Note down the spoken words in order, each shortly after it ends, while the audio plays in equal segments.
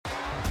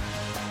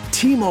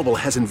T-Mobile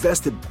has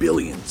invested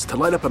billions to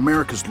light up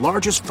America's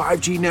largest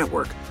 5G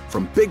network,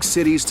 from big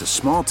cities to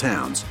small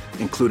towns,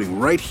 including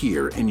right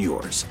here in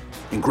yours.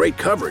 And great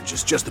coverage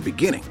is just the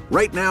beginning.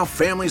 Right now,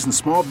 families and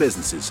small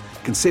businesses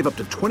can save up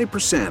to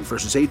 20%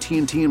 versus AT&T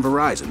and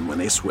Verizon when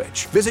they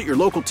switch. Visit your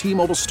local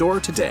T-Mobile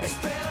store today.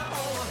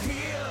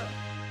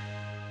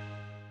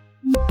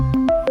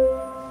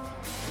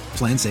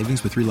 Plan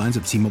savings with 3 lines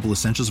of T-Mobile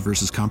Essentials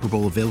versus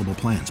comparable available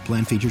plans.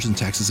 Plan features and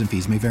taxes and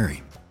fees may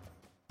vary.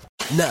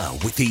 Now,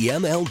 with the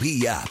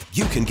MLB app,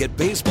 you can get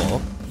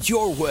baseball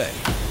your way.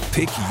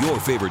 Pick your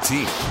favorite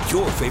team,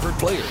 your favorite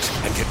players,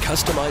 and get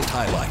customized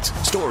highlights,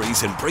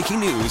 stories, and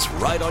breaking news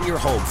right on your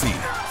home feed.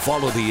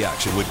 Follow the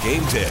action with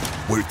Game Day,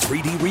 where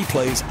 3D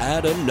replays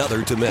add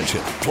another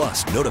dimension.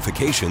 Plus,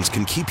 notifications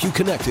can keep you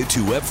connected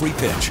to every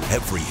pitch,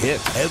 every hit,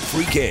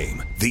 every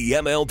game. The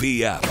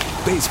MLB app.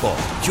 Baseball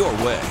your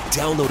way.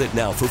 Download it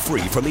now for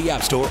free from the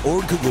App Store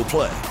or Google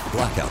Play.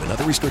 Blackout and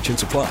other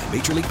restrictions apply.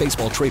 Major League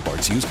Baseball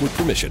trademarks used with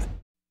permission.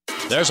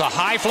 There's a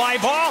high fly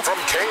ball from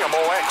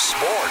KMOX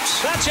Sports.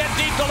 That's hit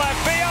deep to left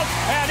field,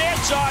 and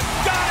it's a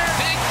gunner.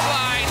 Big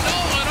fly,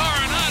 Nolan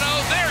Arenado.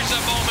 There's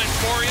a moment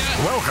for you.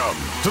 Welcome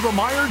to the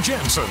Meyer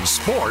Jensen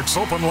Sports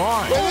Open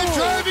Line. And the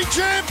driving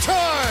jam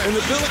time. And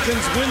the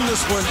Billikens win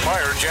this one.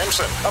 Meyer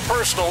Jensen, a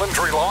personal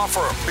injury law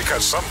firm,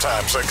 because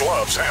sometimes the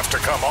gloves have to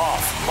come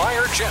off.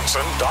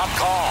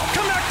 MeyerJensen.com.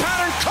 Comeback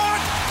pattern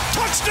caught.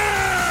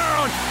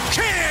 Touchdown,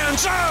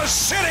 Kansas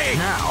City!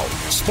 Now,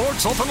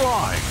 Sports Open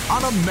Line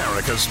on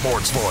America's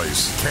Sports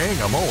Voice,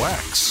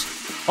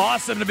 KMOX.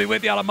 Awesome to be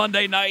with you on a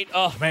Monday night.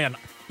 Oh, man.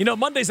 You know,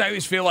 Mondays I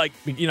always feel like,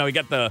 you know, we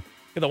get the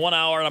 1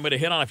 hour, and I'm going to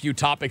hit on a few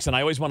topics, and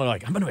I always want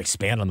to, I'm going to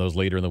expand on those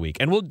later in the week.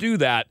 And we'll do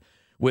that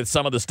with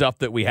some of the stuff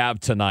that we have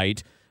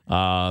tonight.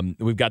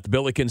 We've got the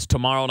Billikens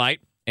tomorrow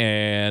night,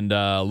 and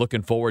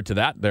looking forward to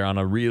that. They're on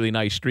a really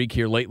nice streak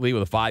here lately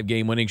with a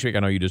 5-game winning streak. I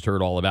know you just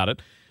heard all about it.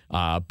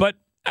 But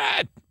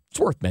it's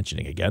worth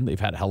mentioning again. They've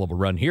had a hell of a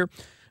run here.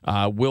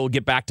 We'll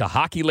get back to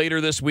hockey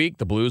later this week.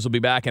 The Blues will be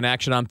back in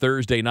action on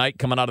Thursday night,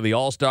 coming out of the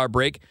All-Star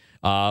break.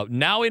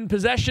 Now in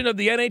possession of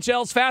the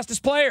NHL's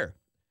fastest player.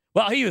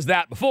 Well, he was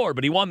that before,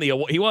 but he won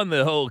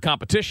the whole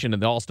competition in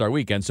the All-Star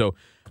weekend. So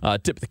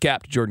tip the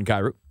cap to Jordan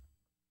Kyrou,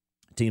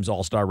 team's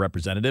All-Star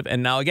representative,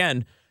 and now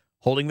again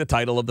holding the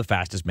title of the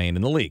fastest man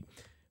in the league.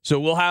 So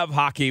we'll have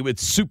hockey with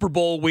Super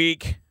Bowl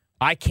week.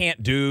 I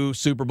can't do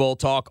Super Bowl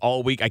talk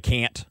all week. I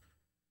can't.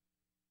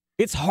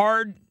 It's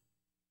hard,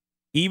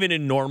 even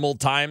in normal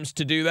times,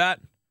 to do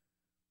that.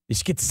 You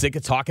just get sick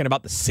of talking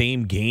about the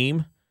same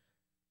game.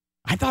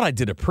 I thought I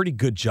did a pretty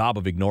good job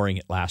of ignoring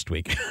it last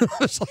week.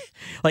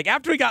 like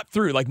after we got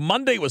through, like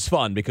Monday was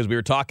fun because we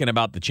were talking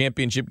about the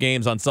championship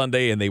games on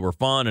Sunday and they were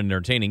fun and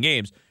entertaining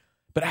games.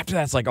 But after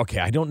that, it's like, okay,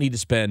 I don't need to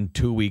spend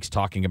 2 weeks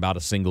talking about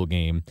a single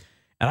game.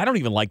 And I don't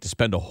even like to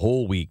spend a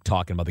whole week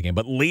talking about the game.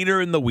 But later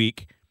in the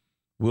week,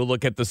 we'll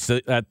look at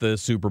the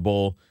Super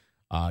Bowl.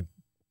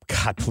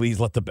 God, please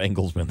let the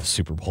Bengals win the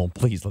Super Bowl.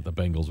 Please let the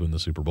Bengals win the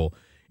Super Bowl.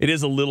 It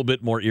is a little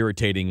bit more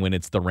irritating when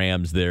it's the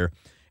Rams there.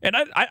 And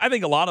I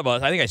think a lot of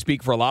us, I think I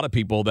speak for a lot of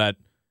people that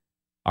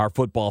are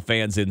football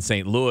fans in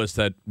St. Louis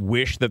that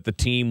wish that the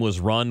team was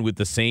run with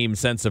the same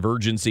sense of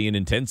urgency and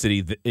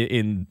intensity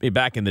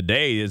back in the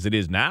day as it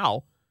is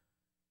now.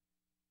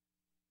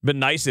 Been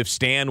nice if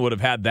Stan would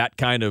have had that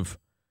kind of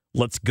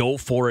let's go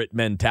for it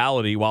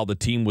mentality while the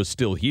team was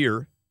still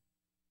here.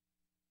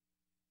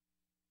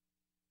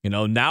 You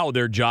know, now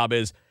their job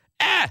is,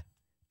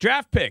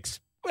 draft picks.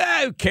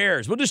 Who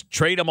cares? We'll just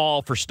trade them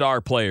all for star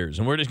players,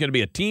 and we're just going to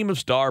be a team of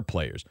star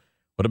players.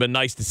 Would have been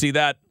nice to see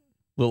that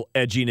little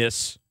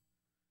edginess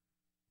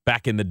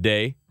back in the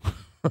day.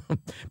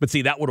 But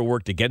see, that would have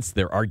worked against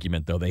their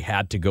argument, though. They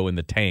had to go in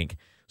the tank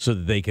so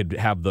that they could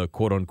have the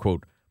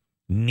quote-unquote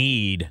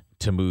need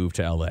to move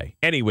to L.A.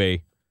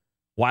 Anyway,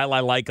 while I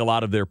like a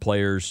lot of their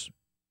players,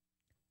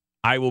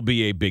 I will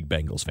be a big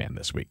Bengals fan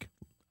this week.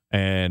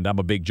 And I'm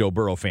a big Joe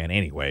Burrow fan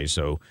anyway,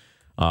 so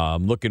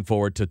I'm looking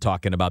forward to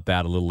talking about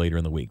that a little later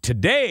in the week.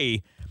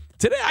 Today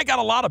I got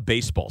a lot of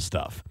baseball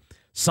stuff.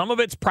 Some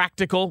of it's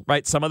practical,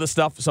 right? Some of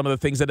the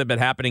things that have been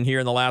happening here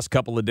in the last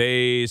couple of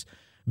days,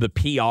 the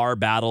PR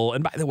battle.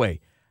 And by the way,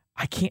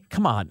 I can't,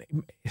 come on.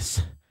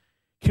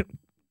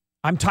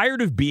 I'm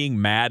tired of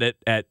being mad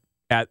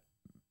at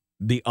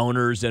the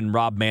owners and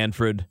Rob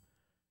Manfred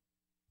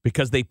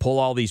because they pull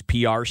all these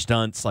PR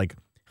stunts like,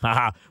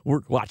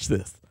 watch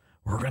this.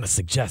 We're going to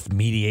suggest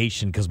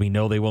mediation because we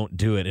know they won't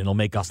do it and it'll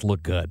make us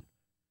look good.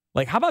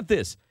 Like, how about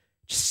this?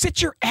 Just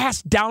sit your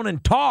ass down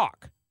and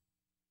talk.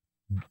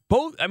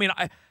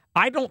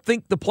 I don't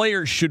think the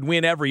players should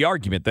win every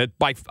argument. That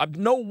by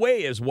no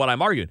way is what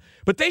I'm arguing.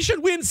 But they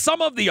should win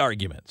some of the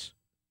arguments.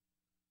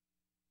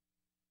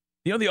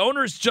 You know, the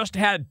owners just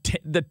had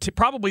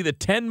probably the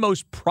 10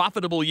 most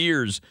profitable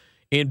years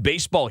in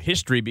baseball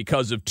history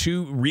because of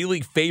 2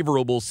 really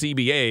favorable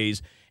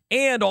CBAs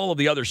and all of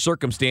the other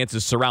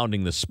circumstances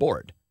surrounding the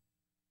sport.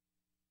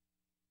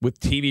 With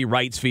TV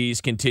rights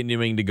fees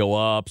continuing to go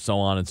up, so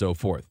on and so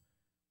forth.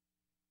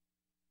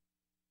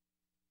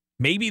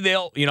 maybe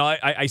they'll,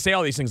 I say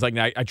all these things like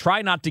I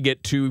try not to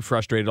get too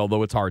frustrated,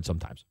 although it's hard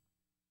sometimes.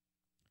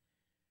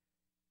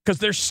 Because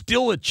there's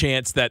still a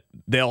chance that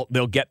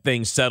they'll get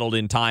things settled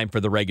in time for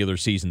the regular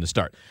season to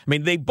start. I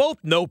mean, they both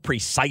know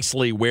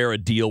precisely where a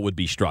deal would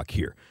be struck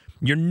here.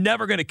 You're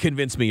never going to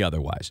convince me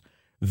otherwise.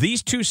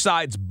 These two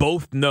sides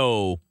both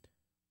know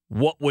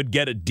what would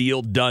get a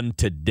deal done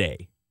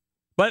today.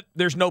 But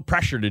there's no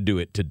pressure to do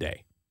it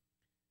today.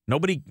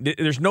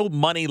 There's no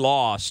money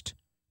lost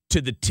to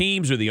the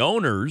teams or the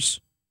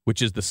owners,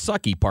 which is the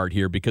sucky part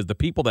here, because the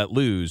people that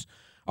lose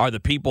are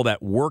the people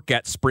that work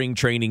at spring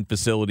training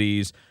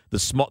facilities,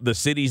 the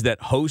cities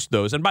that host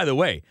those. And by the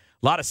way,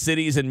 a lot of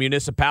cities and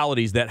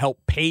municipalities that help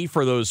pay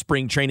for those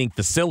spring training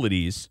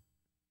facilities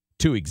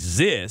to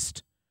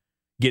exist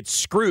get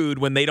screwed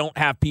when they don't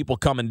have people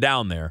coming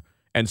down there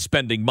and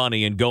spending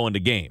money and going to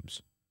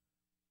games.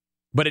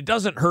 But it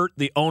doesn't hurt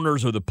the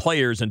owners or the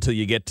players until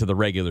you get to the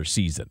regular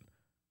season.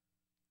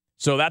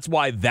 So that's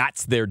why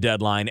that's their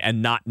deadline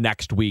and not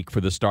next week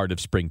for the start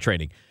of spring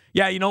training.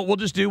 Yeah, we'll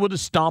just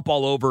stomp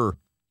all over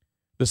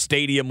the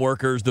stadium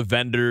workers, the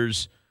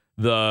vendors,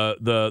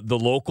 the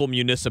local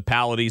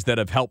municipalities that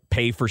have helped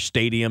pay for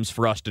stadiums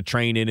for us to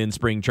train in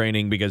spring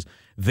training because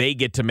they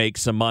get to make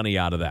some money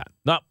out of that.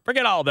 No,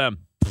 forget all of them.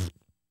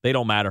 They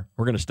don't matter.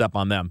 We're going to step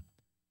on them.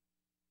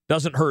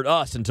 Doesn't hurt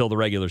us until the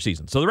regular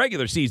season. So the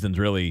regular season's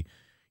really,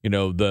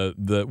 what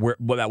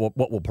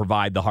will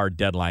provide the hard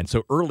deadline.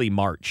 So early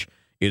March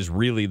is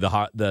really the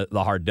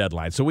hard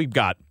deadline. So we've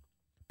got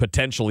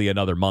potentially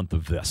another month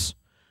of this.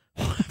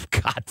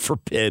 God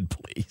forbid,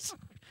 please.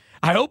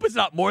 I hope it's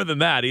not more than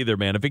that either,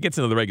 man. If it gets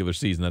into the regular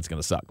season, that's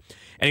going to suck.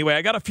 Anyway,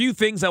 I got a few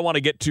things I want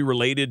to get to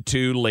related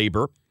to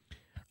labor.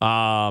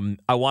 I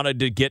wanted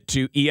to get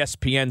to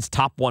ESPN's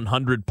top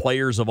 100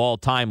 players of all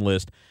time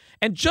list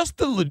and just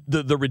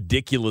the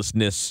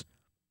ridiculousness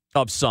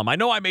of some. I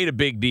know I made a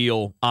big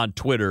deal on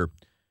Twitter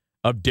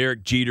of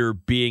Derek Jeter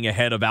being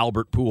ahead of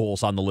Albert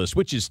Pujols on the list,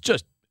 which is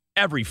just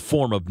every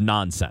form of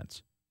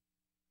nonsense.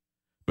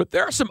 But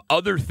there are some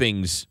other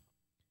things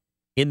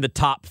in the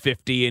top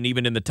 50 and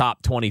even in the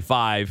top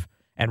 25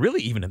 and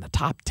really even in the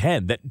top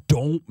 10 that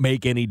don't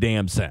make any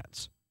damn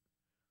sense.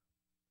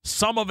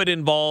 Some of it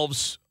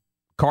involves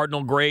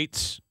Cardinal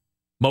greats.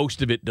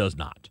 Most of it does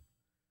not.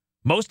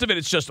 Most of it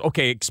is just,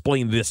 okay,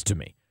 explain this to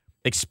me.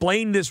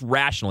 Explain this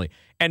rationally.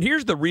 And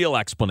here's the real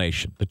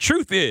explanation. The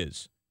truth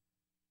is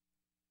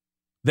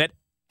that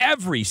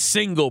every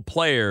single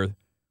player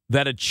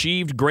that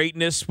achieved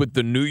greatness with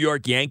the New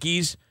York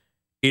Yankees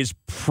is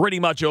pretty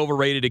much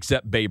overrated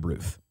except Babe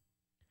Ruth.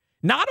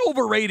 Not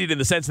overrated in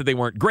the sense that they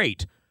weren't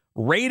great,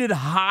 rated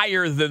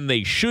higher than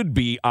they should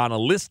be on a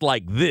list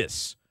like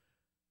this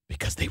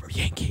because they were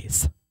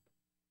Yankees.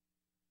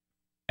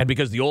 And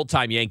because the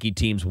old-time Yankee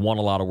teams won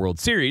a lot of World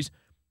Series,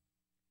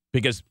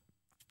 because,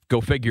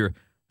 go figure,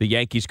 the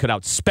Yankees could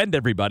outspend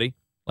everybody,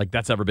 like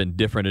that's ever been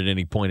different at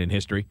any point in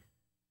history.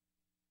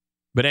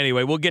 But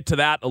anyway, we'll get to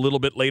that a little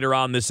bit later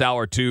on this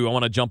hour, too. I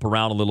want to jump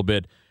around a little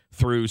bit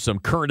through some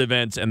current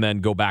events and then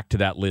go back to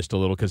that list a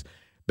little because,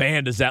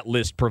 man, does that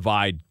list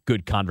provide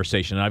good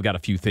conversation. And I've got a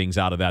few things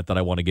out of that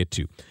I want to get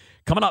to.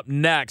 Coming up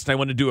next, I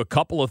want to do a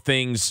couple of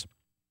things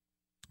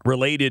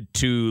related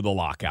to the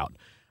lockout.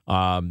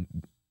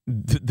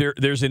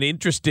 There's an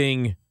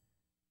interesting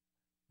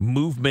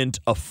movement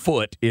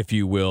afoot, if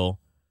you will,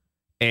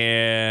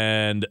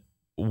 and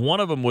one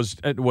of them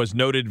was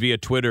noted via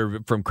Twitter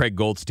from Craig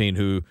Goldstein,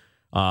 who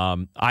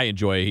I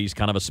enjoy. He's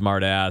kind of a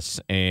smart ass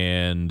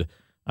and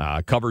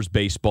covers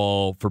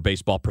baseball for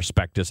Baseball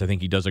Prospectus. I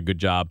think he does a good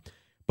job.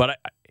 But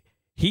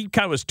he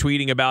kind of was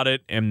tweeting about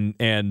it,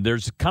 and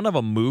there's kind of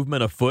a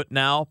movement afoot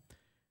now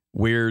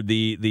where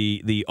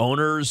the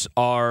owners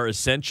are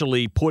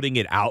essentially putting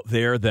it out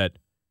there that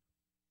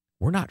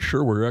we're not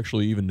sure we're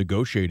actually even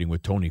negotiating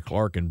with Tony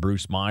Clark and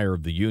Bruce Meyer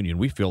of the union.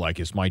 We feel like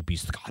this might be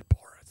Scott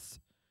Boras.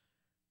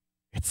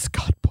 It's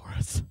Scott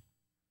Boras.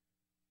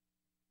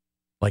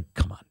 Like,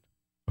 come on.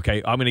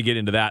 Okay, I'm going to get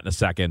into that in a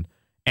second.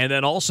 And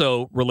then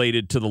also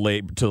related to the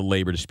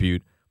labor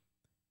dispute,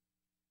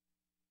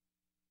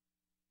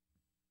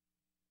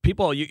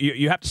 people,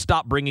 you have to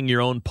stop bringing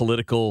your own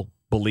political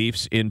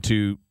beliefs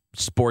into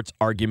sports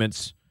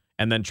arguments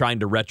and then trying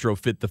to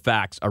retrofit the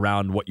facts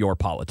around what your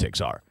politics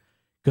are.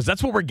 Because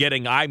that's what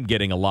I'm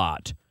getting a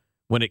lot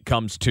when it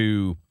comes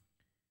to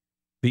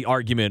the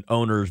argument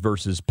owners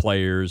versus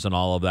players and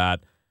all of that.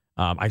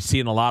 I've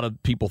seen a lot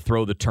of people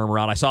throw the term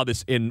around. I saw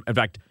this in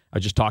fact, I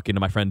was just talking to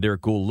my friend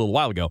Derek Gould a little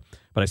while ago,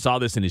 but I saw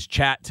this in his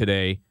chat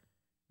today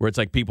where it's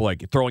like people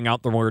like throwing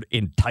out the word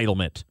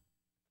entitlement.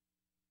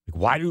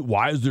 Like,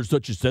 why is there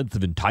such a sense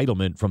of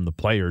entitlement from the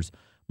players?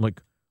 I'm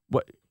like,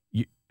 what?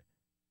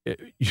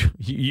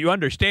 You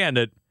understand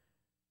that?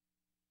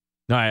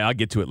 No, I'll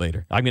get to it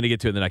later. I'm going to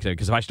get to it in the next segment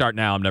because if I start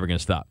now, I'm never going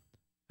to stop.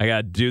 I got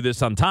to do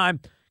this on time.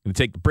 I'm going to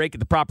take the break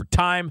at the proper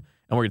time,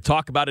 and we're going to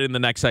talk about it in the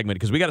next segment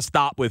because we got to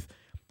stop with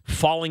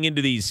falling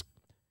into these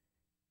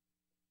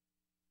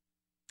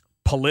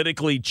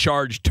politically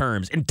charged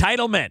terms.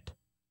 Entitlement.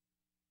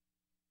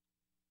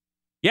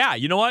 Yeah,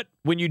 you know what?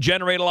 When you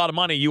generate a lot of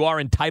money, you are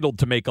entitled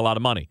to make a lot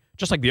of money,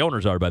 just like the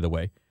owners are, by the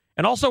way.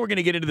 And also, we're going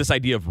to get into this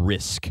idea of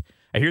risk.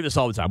 I hear this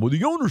all the time. Well,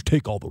 the owners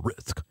take all the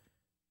risk.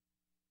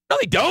 No,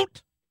 they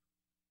don't.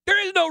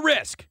 There is no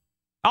risk.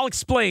 I'll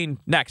explain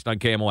next on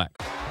KMOX.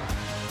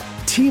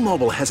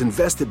 T-Mobile has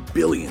invested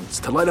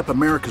billions to light up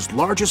America's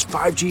largest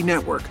 5G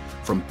network,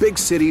 from big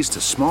cities to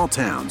small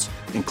towns,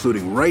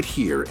 including right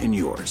here in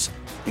yours.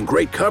 And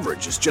great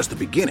coverage is just the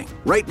beginning.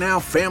 Right now,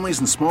 families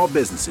and small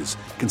businesses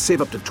can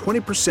save up to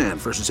 20%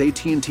 versus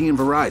AT&T and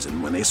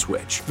Verizon when they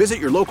switch. Visit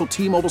your local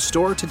T-Mobile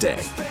store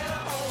today.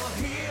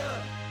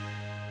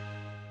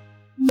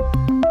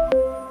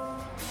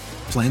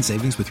 Plan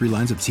savings with 3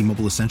 lines of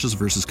T-Mobile Essentials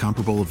versus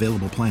comparable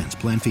available plans.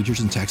 Plan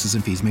features and taxes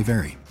and fees may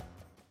vary.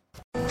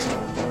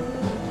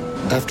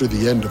 After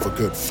the end of a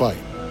good fight,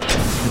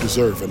 you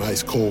deserve an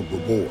ice-cold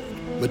reward.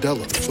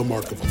 Modelo is the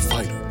mark of a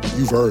fighter.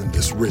 You've earned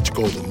this rich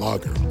golden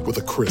lager with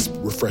a crisp,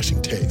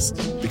 refreshing taste.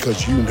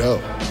 Because you know,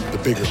 the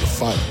bigger the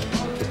fight,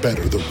 the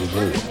better the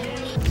reward.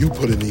 You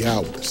put in the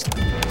hours,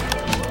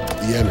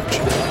 the energy,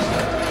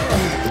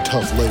 the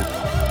tough labor.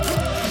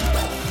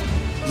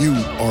 You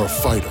are a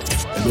fighter,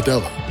 and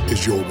Modelo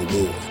is your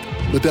reward.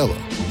 Modelo,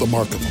 the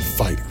mark of a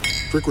fighter.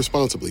 Drink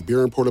responsibly.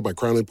 Beer imported by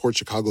Crown Imports,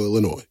 Chicago,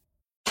 Illinois.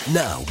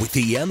 Now, with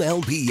the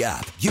MLB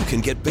app, you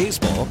can get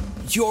baseball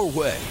your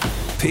way.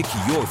 Pick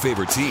your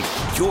favorite team,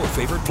 your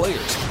favorite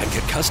players, and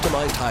get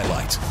customized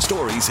highlights,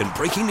 stories, and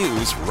breaking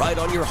news right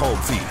on your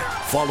home feed.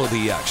 Follow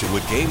the action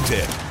with Game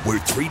 10, where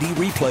 3D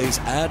replays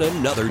add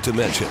another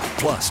dimension.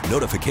 Plus,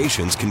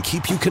 notifications can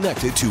keep you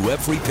connected to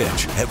every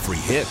pitch, every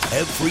hit,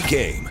 every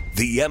game.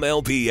 The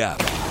MLB app.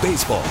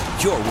 Baseball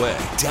your way.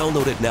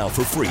 Download it now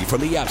for free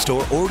from the App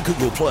Store or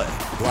Google Play.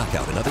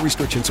 Blackout and other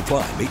restrictions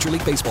apply. Major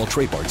League Baseball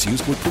trademarks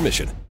used with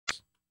permission.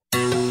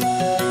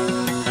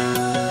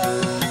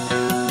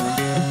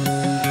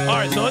 All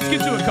right, so let's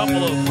get to a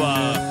couple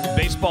of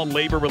baseball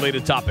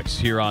labor-related topics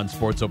here on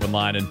Sports Open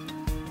Line, and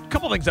a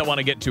couple of things I want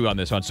to get to on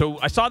this one. So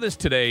I saw this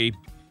today,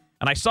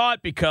 and I saw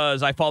it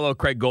because I follow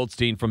Craig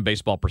Goldstein from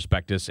Baseball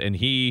Prospectus, and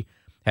he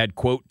had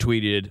quote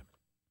tweeted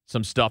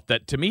some stuff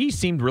that to me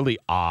seemed really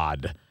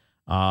odd.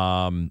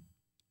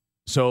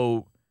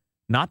 So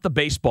not the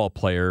baseball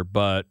player,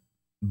 but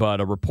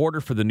a reporter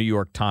for the New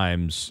York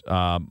Times,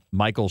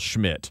 Michael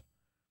Schmidt,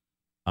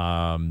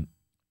 tweeted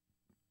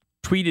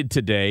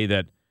today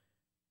that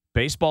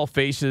baseball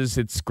faces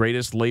its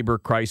greatest labor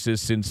crisis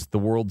since the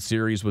World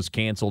Series was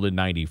canceled in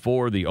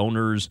 '94. The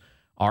owners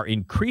are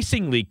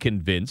increasingly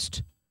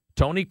convinced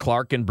Tony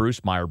Clark and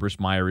Bruce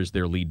Meyer is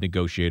their lead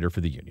negotiator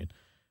for the union,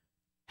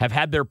 have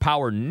had their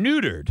power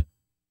neutered,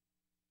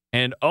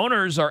 and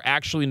owners are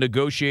actually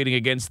negotiating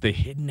against the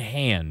hidden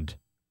hand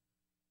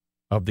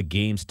of the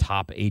game's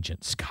top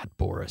agent, Scott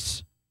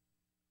Boras.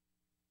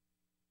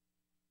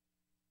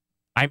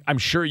 I'm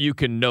sure you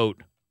can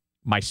note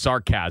my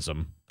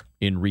sarcasm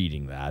in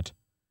reading that,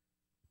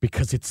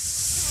 because it's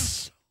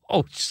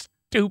so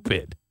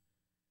stupid.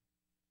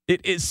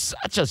 It is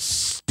such a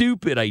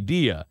stupid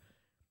idea.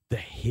 The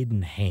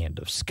hidden hand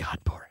of Scott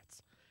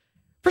Boras.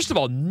 First of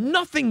all,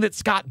 nothing that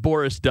Scott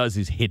Boras does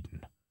is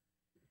hidden.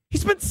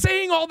 He's been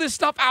saying all this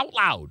stuff out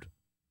loud.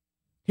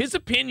 His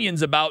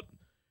opinions about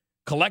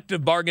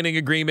collective bargaining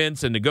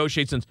agreements and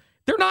negotiations,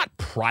 they're not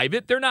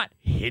private. They're not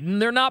hidden.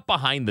 They're not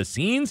behind the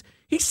scenes.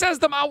 He says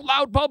them out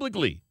loud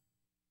publicly.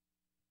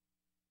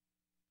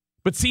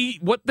 But see,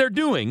 what they're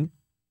doing,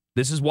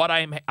 this is what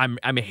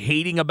I'm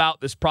hating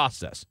about this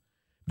process.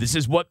 This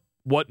is what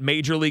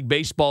Major League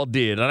Baseball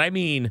did. And I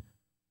mean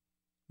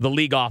the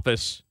league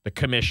office, the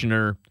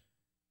commissioner,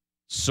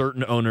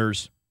 certain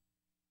owners.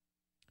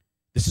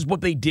 This is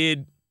what they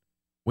did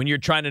when you're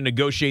trying to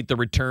negotiate the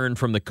return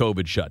from the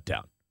COVID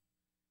shutdown.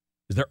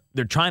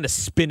 They're trying to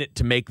spin it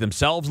to make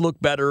themselves look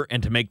better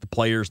and to make the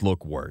players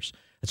look worse.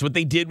 That's what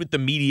they did with the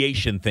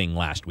mediation thing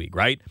last week,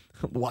 right?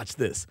 Watch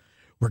this.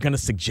 We're going to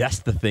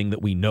suggest the thing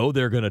that we know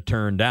they're going to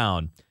turn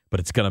down, but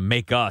it's going to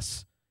make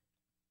us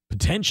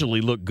potentially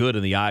look good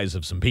in the eyes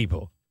of some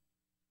people.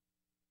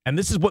 And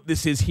this is what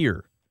this is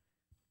here.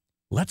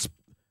 Let's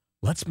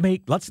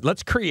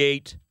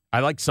create. I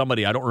like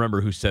somebody, I don't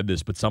remember who said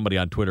this, but somebody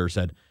on Twitter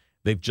said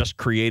they've just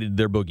created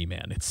their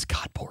boogeyman. It's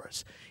Scott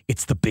Boras.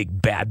 It's the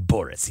big bad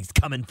Boras. He's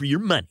coming for your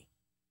money.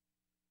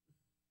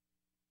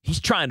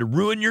 He's trying to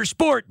ruin your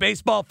sport,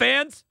 baseball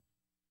fans.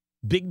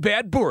 Big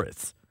bad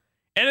Boras.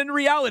 And in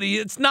reality,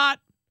 it's not,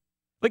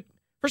 like,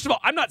 first of all,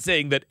 I'm not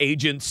saying that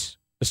agents,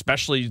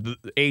 especially the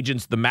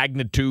agents, the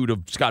magnitude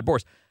of Scott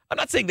Boras, I'm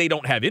not saying they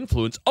don't have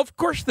influence. Of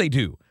course they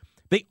do.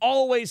 They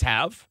always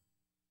have.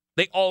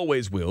 They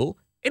always will.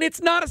 And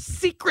it's not a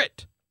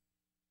secret.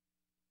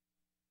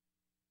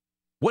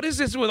 What is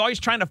this with always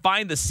trying to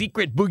find the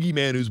secret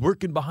boogeyman who's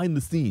working behind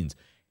the scenes?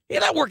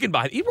 He's not working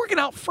behind. He's working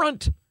out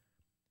front.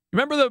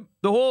 Remember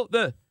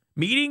the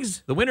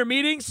meetings, the winter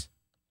meetings?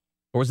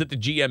 Or was it the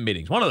GM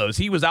meetings? One of those.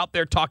 He was out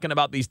there talking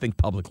about these things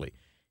publicly.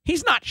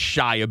 He's not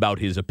shy about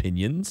his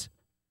opinions.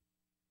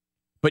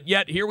 But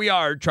yet, here we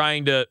are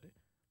trying to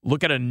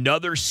look at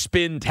another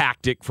spin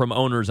tactic from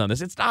owners on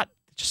this. It's not.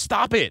 Just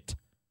stop it.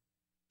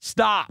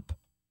 Stop.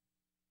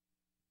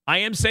 I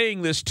am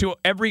saying this to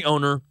every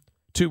owner,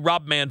 to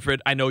Rob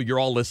Manfred. I know you're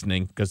all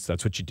listening because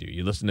that's what you do.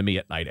 You listen to me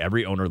at night.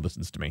 Every owner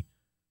listens to me.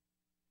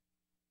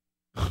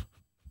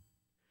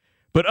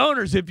 But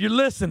owners, if you're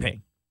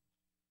listening,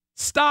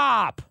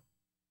 stop.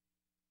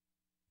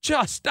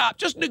 Just stop.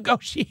 Just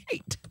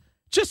negotiate.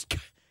 Just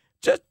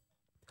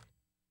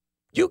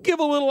you give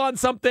a little on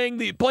something,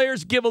 the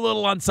players give a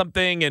little on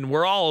something, and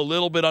we're all a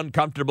little bit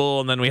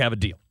uncomfortable, and then we have a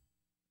deal.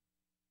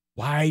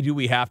 Why do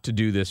we have to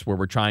do this where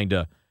we're trying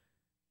to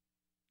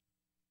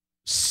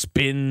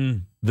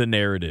spin the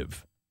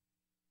narrative?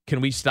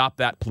 Can we stop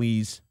that,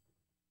 please?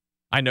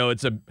 I know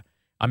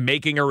I'm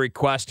making a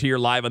request here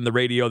live on the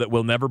radio that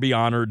will never be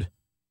honored.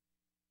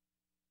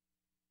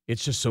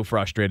 It's just so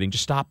frustrating.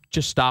 Just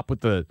stop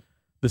with the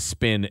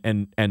spin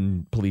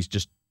and please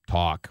just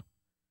talk.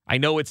 I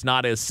know it's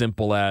not as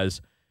simple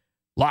as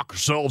lock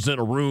yourselves in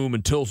a room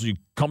until you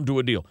come to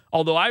a deal.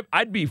 Although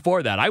I'd be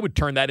for that. I would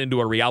turn that into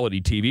a reality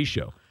TV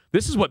show.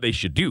 This is what they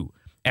should do.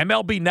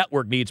 MLB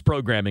Network needs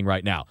programming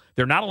right now.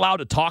 They're not allowed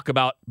to talk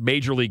about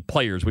major league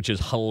players, which is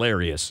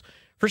hilarious.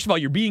 First of all,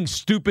 you're being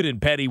stupid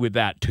and petty with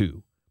that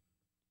too.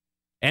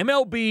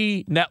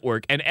 MLB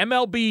Network and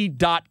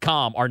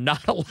MLB.com are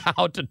not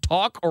allowed to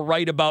talk or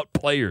write about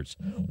players.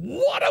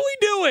 What are we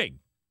doing?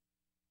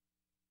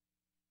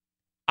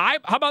 How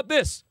about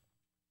this?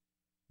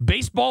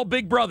 Baseball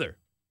Big Brother.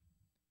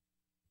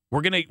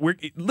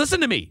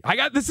 Listen to me.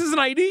 This is an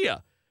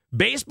idea.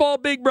 Baseball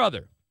Big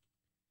Brother.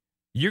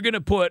 You're going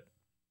to put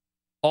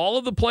all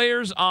of the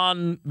players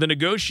on the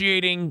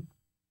negotiating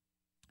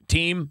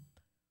team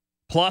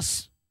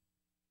plus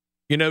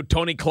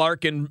Tony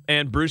Clark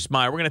and Bruce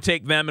Meyer. We're going to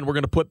take them and we're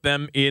going to put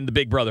them in the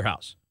Big Brother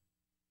house.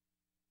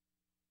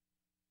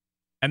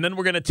 And then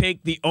we're going to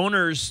take the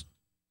owners,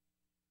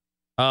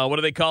 what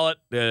do they call it?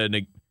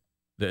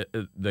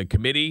 The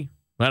committee?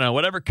 I don't know,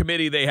 whatever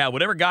committee they have,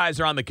 whatever guys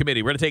are on the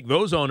committee. We're going to take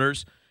those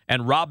owners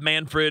and Rob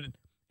Manfred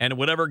and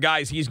whatever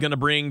guys he's going to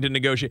bring to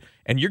negotiate.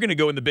 And you're going to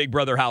go in the Big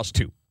Brother house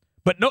too.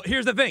 But no,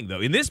 here's the thing,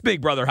 though. In this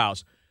Big Brother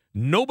house,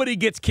 nobody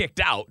gets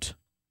kicked out.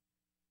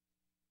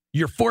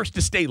 You're forced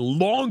to stay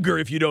longer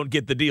if you don't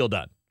get the deal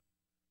done.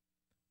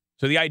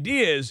 So the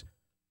idea is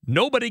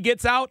nobody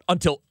gets out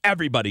until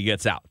everybody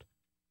gets out.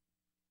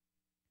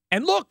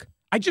 And look,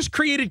 I just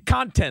created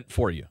content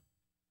for you.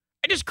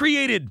 I just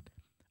created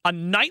a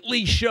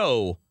nightly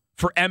show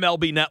for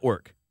MLB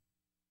Network.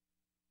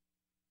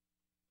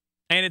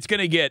 And it's going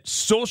to get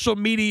social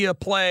media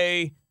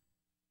play.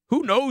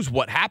 Who knows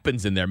what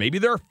happens in there? Maybe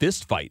there are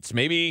fist fights.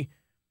 Maybe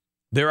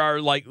there are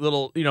like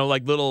little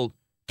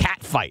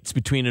cat fights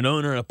between an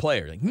owner and a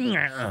player. Like,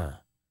 what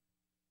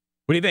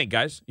do you think,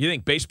 guys? You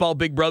think Baseball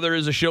Big Brother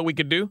is a show we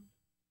could do?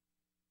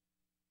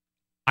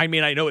 I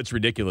mean, I know it's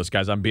ridiculous,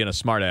 guys. I'm being a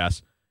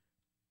smartass.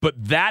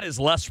 But that is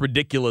less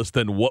ridiculous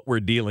than what we're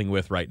dealing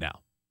with right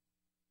now.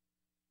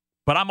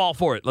 But I'm all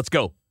for it. Let's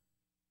go.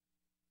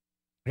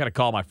 I got to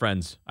call my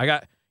friends. I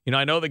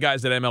know the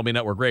guys at MLB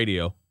Network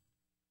Radio,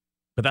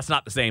 but that's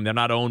not the same. They're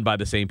not owned by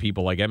the same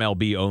people. Like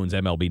MLB owns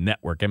MLB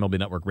Network. MLB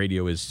Network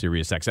Radio is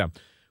SiriusXM.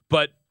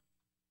 But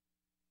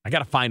I got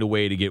to find a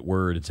way to get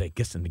word and say,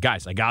 listen,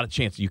 guys, I got a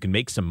chance. You can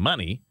make some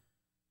money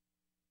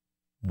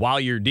while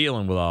you're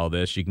dealing with all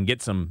this. You can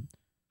get some,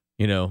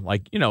 you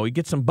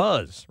get some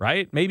buzz,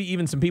 right? Maybe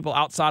even some people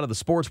outside of the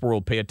sports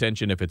world pay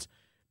attention if it's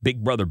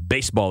Big Brother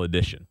Baseball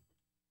Edition.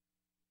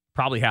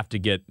 Probably have to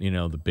get,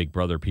 the Big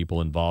Brother people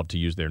involved to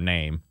use their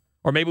name.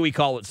 Or maybe we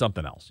call it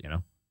something else,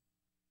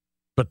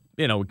 But,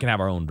 we can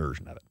have our own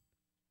version of it.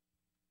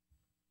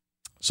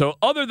 So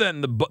other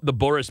than the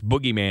Boris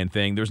Boogeyman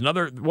thing, there's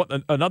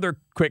another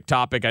quick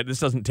topic. This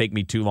doesn't take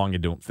me too long, I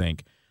don't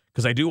think,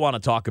 because I do want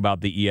to talk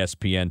about the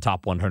ESPN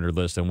Top 100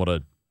 list and what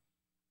a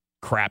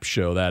crap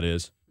show that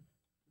is.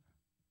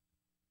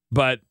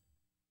 But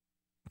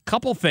a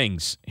couple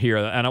things here,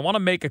 and I want to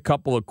make a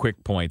couple of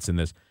quick points in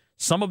this.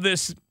 Some of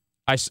this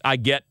I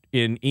get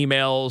in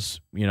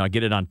emails. I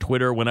get it on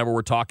Twitter whenever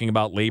we're talking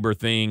about labor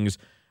things.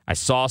 I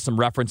saw some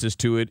references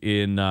to it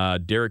in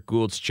Derek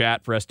Gould's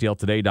chat for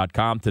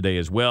STLtoday.com today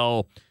as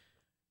well.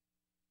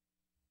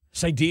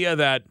 This idea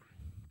that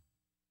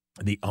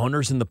the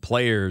owners and the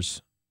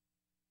players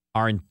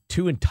are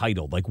too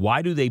entitled. Like,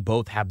 why do they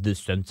both have this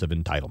sense of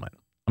entitlement?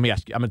 Let me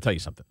ask you. I'm going to tell you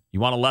something.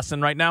 You want a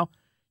lesson right now?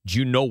 Do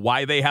you know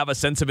why they have a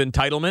sense of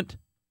entitlement?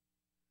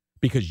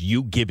 Because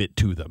you give it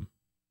to them.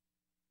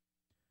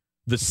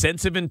 The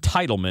sense of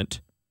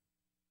entitlement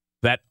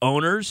that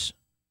owners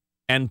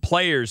and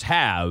players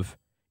have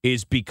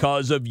is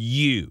because of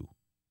you.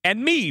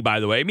 And me, by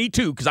the way. Me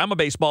too, because I'm a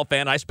baseball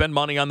fan. I spend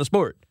money on the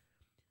sport.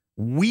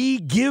 We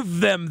give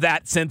them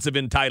that sense of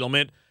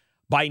entitlement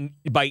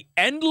by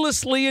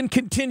endlessly and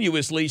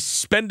continuously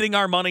spending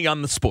our money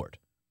on the sport.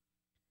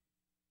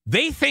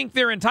 They think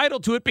they're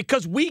entitled to it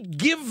because we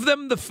give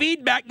them the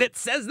feedback that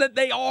says that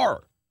they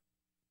are.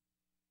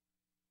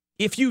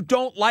 If you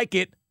don't like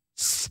it,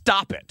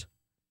 stop it.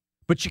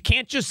 But you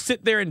can't just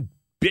sit there and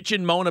bitch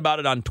and moan about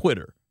it on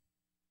Twitter.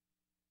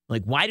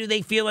 Like, why do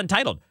they feel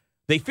entitled?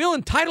 They feel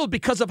entitled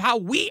because of how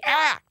we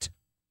act,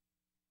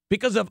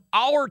 because of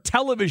our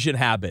television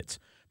habits,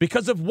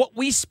 because of what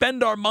we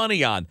spend our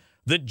money on,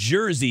 the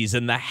jerseys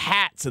and the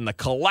hats and the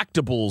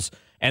collectibles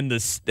and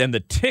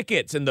the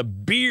tickets and the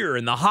beer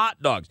and the hot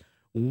dogs.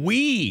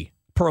 We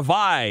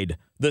provide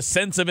the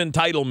sense of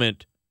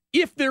entitlement,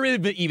 if there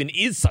even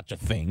is such a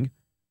thing.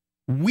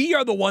 We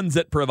are the ones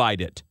that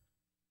provide it.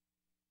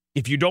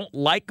 If you don't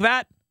like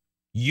that,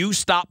 you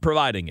stop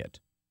providing it.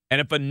 And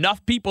if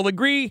enough people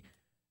agree,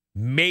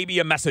 maybe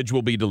a message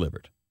will be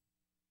delivered.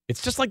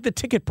 It's just like the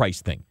ticket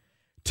price thing.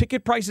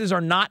 Ticket prices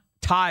are not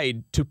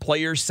tied to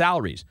players'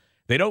 salaries.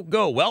 They don't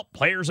go, well,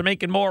 players are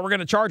making more, we're going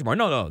to charge more.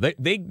 No.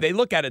 They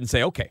look at it and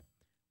say, okay,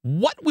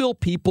 what will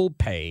people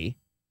pay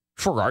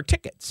for our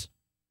tickets?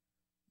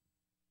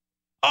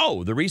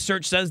 Oh, the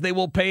research says they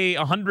will pay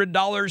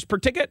 $100 per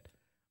ticket.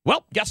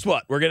 Well, guess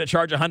what? We're going to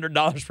charge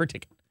 $100 per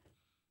ticket.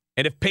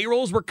 And if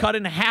payrolls were cut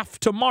in half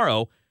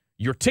tomorrow,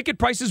 your ticket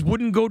prices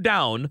wouldn't go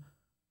down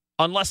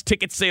unless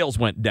ticket sales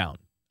went down,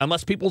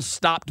 unless people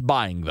stopped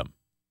buying them.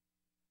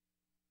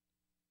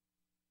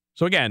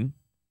 So again,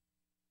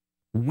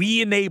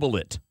 we enable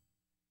it.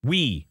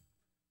 We,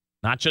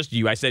 not just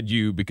you. I said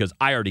you because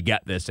I already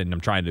get this, and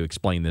I'm trying to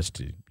explain this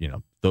to,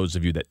 those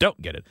of you that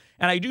don't get it.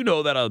 And I do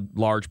know that a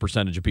large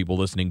percentage of people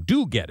listening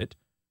do get it.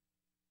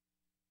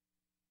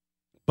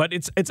 But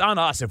it's on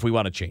us if we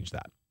want to change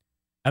that.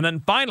 And then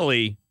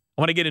finally,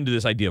 I want to get into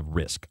this idea of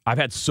risk. I've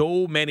had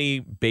so many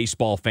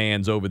baseball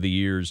fans over the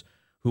years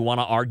who want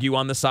to argue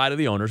on the side of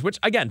the owners, which,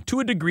 again, to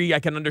a degree, I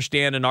can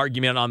understand an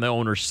argument on the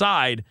owner's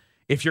side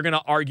if you're going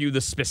to argue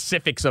the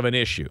specifics of an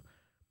issue.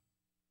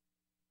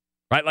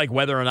 Right? Like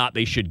whether or not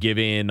they should give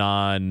in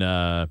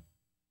on,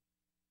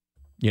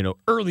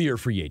 earlier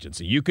free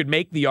agency. You could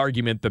make the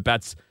argument that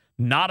that's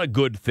not a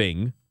good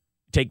thing,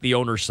 take the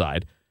owner's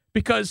side,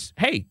 because,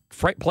 hey,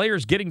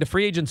 players getting to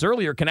free agents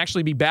earlier can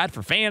actually be bad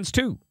for fans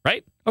too,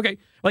 right? Okay,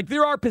 like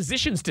there are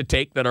positions to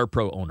take that are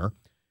pro-owner,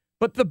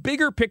 but the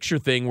bigger picture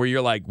thing where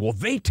you're like, well,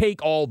 they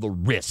take all the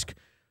risk,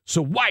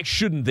 so why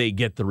shouldn't they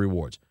get the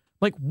rewards?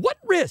 Like, what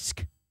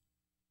risk?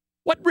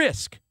 What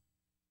risk?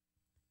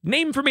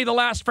 Name for me the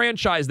last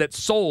franchise that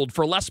sold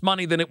for less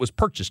money than it was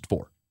purchased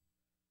for.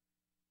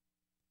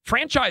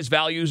 Franchise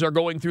values are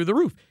going through the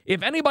roof.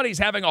 If anybody's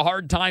having a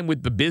hard time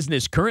with the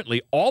business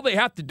currently, all they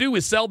have to do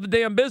is sell the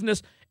damn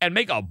business and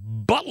make a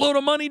buttload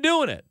of money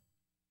doing it.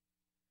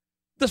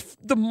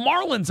 The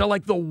Marlins are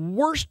like the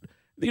worst.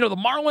 The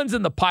Marlins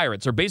and the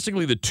Pirates are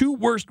basically the two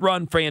worst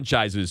run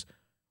franchises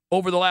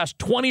over the last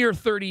 20 or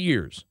 30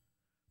 years.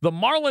 The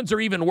Marlins are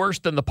even worse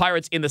than the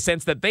Pirates in the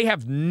sense that they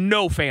have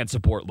no fan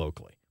support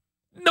locally.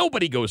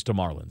 Nobody goes to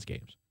Marlins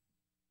games.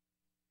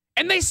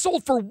 And they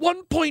sold for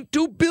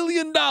 $1.2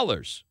 billion.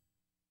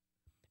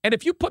 And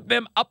if you put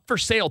them up for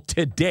sale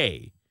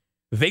today,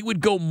 they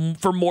would go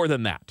for more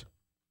than that.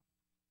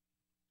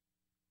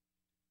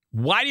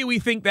 Why do we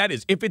think that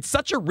is? If it's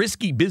such a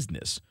risky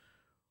business,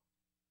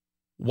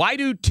 why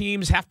do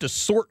teams have to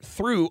sort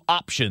through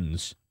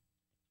options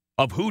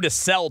of who to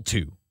sell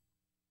to?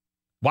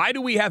 Why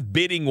do we have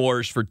bidding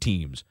wars for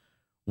teams?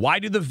 Why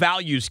do the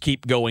values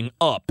keep going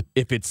up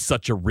if it's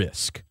such a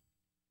risk?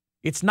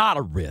 It's not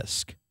a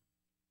risk.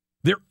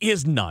 There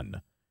is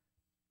none.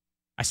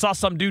 I saw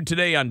some dude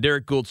today on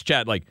Derek Gould's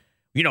chat like,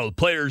 the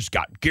players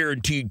got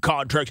guaranteed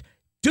contracts.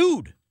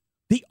 Dude,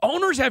 the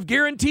owners have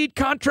guaranteed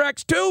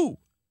contracts too.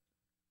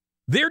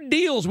 Their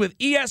deals with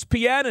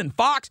ESPN and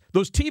Fox,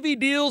 those TV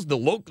deals,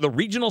 the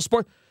regional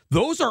sport,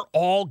 those are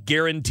all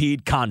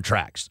guaranteed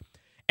contracts.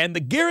 And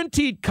the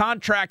guaranteed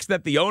contracts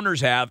that the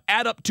owners have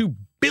add up to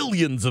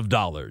billions of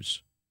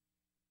dollars.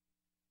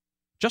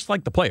 Just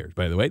like the players,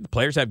 by the way. The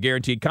players have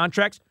guaranteed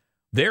contracts.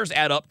 Theirs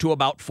add up to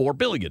about $4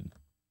 billion.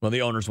 Well,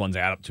 the owners' ones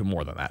add up to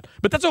more than that.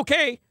 But that's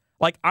okay.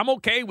 Like, I'm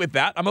okay with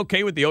that. I'm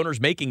okay with the owners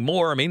making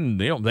more. I mean,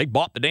 they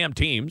bought the damn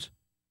teams.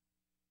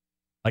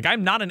 Like,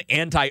 I'm not an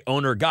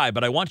anti-owner guy,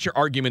 but I want your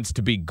arguments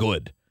to be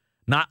good,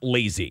 not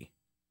lazy.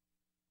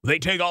 They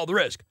take all the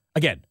risk.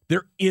 Again,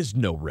 there is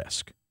no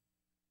risk.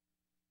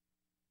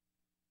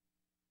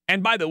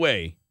 And by the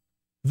way,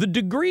 the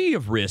degree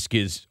of risk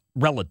is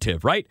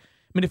relative, right?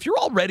 I mean, if you're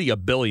already a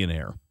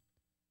billionaire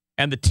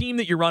and the team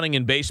that you're running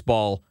in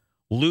baseball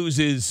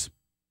loses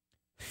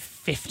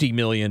 $50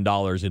 million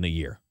in a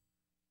year,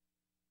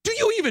 do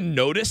you even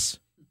notice?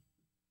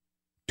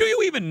 Do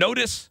you even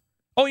notice?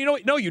 Oh, you know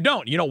what? No, you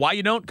don't. You know why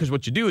you don't? Because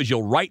what you do is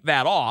you'll write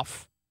that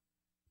off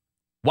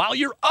while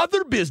your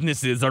other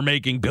businesses are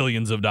making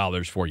billions of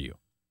dollars for you.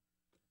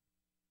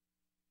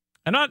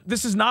 And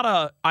this is not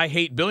a I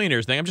hate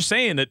billionaires thing. I'm just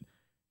saying that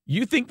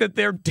you think that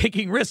they're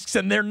taking risks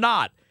and they're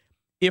not.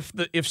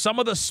 If some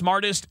of the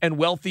smartest and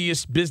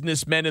wealthiest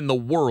businessmen in the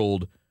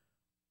world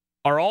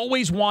are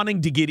always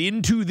wanting to get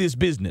into this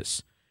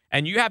business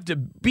and you have to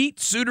beat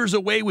suitors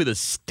away with a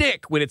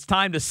stick when it's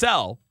time to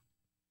sell,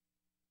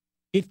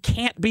 it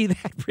can't be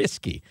that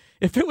risky.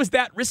 If it was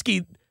that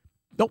risky,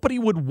 nobody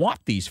would want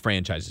these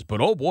franchises.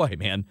 But oh boy,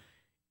 man,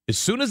 as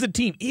soon as a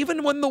team,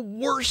 even when the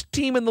worst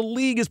team in the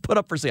league is put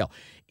up for sale,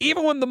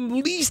 even when the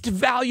least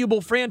valuable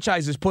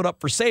franchise is put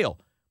up for sale,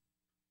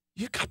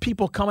 you've got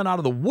people coming out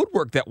of the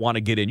woodwork that want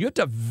to get in. You have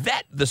to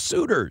vet the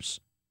suitors.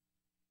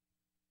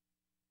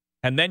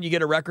 and then you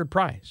get a record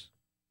prize.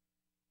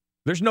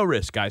 There's no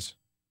risk, guys.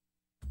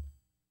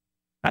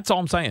 That's all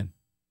I'm saying.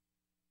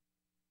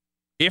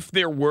 If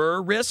there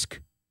were risk,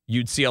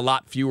 you'd see a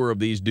lot fewer of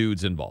these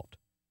dudes involved.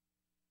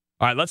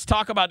 All right, let's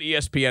talk about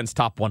ESPN's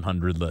top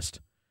 100 list.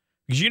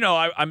 Because,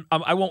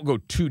 I won't go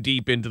too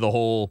deep into the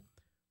whole,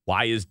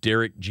 why is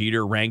Derek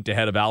Jeter ranked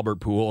ahead of Albert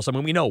Pujols? I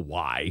mean, we know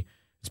why.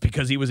 It's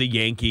because he was a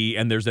Yankee,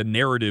 and there's a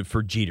narrative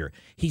for Jeter.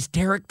 He's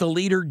Derek the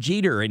Leader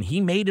Jeter, and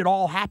he made it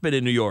all happen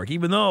in New York,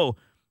 even though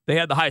they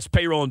had the highest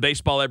payroll in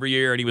baseball every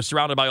year, and he was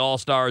surrounded by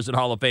all-stars and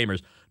Hall of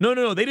Famers.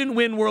 No. They didn't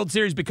win World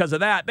Series because of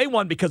that. They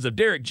won because of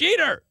Derek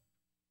Jeter.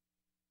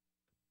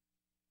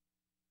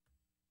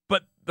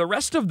 But the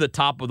rest of the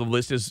top of the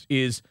list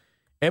is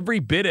every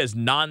bit as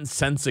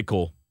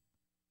nonsensical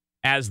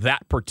as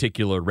that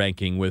particular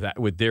ranking with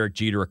Derek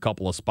Jeter a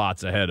couple of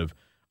spots ahead of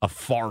a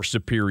far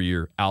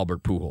superior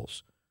Albert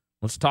Pujols.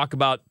 Let's talk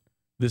about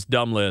this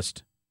dumb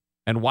list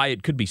and why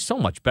it could be so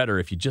much better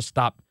if you just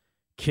stop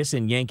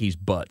kissing Yankees'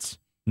 butts.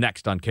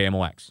 Next on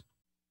KMOX.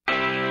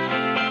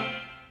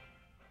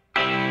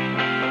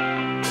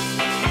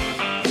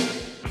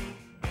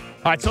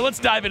 All right, so let's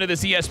dive into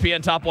this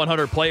ESPN Top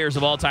 100 Players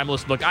of All-Time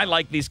list. Look, I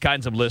like these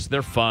kinds of lists.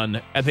 They're fun.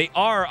 And they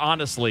are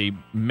honestly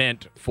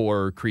meant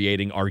for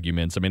creating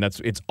arguments. I mean,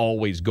 it's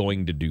always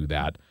going to do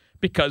that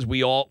because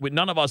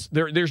none of us,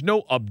 there's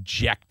no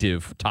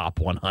objective top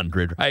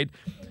 100, right?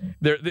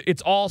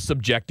 It's all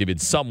subjective in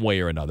some way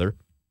or another.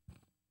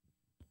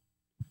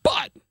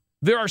 But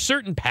there are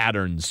certain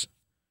patterns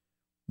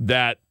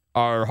that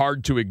are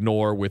hard to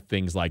ignore with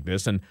things like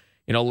this. And,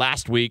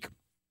 last week,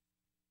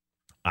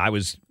 I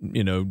was,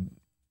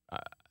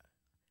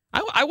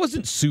 I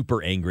wasn't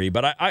super angry,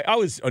 but I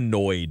was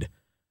annoyed.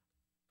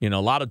 A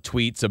lot of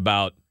tweets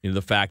about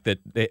the fact that,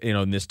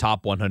 in this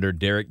top 100,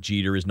 Derek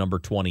Jeter is number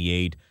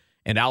 28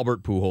 and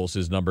Albert Pujols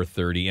is number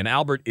 30. And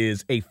Albert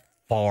is a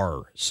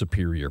far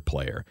superior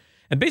player.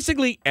 And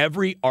basically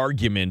every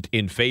argument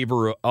in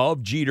favor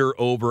of Jeter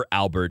over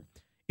Albert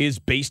is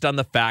based on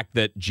the fact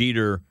that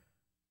Jeter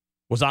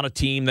was on a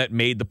team that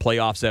made the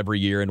playoffs every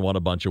year and won a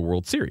bunch of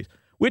World Series,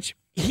 which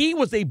he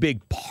was a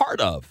big part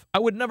of. I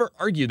would never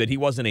argue that he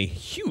wasn't a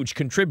huge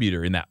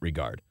contributor in that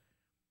regard.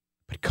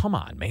 But come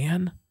on,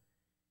 man.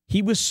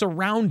 He was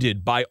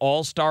surrounded by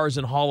all-stars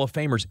and Hall of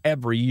Famers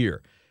every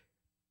year.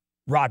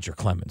 Roger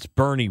Clemens,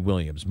 Bernie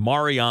Williams,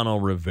 Mariano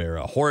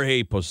Rivera,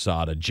 Jorge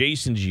Posada,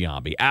 Jason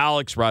Giambi,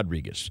 Alex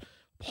Rodriguez,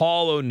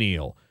 Paul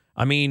O'Neill.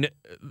 I mean,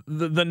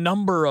 the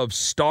number of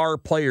star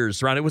players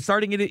surrounded was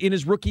starting in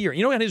his rookie year.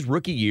 In his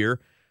rookie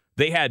year,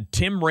 they had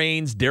Tim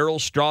Raines,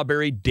 Darryl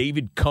Strawberry,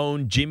 David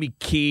Cohn, Jimmy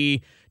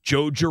Key,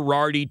 Joe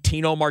Girardi,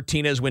 Tino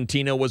Martinez when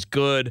Tino was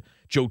good.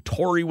 Joe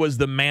Torre was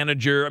the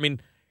manager. I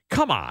mean,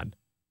 come on.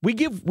 We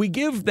give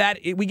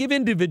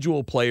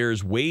individual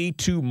players way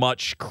too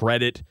much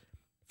credit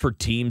for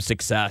team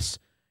success.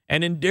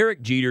 And in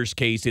Derek Jeter's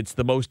case, it's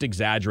the most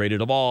exaggerated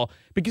of all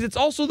because it's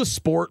also the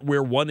sport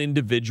where one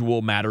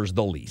individual matters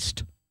the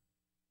least.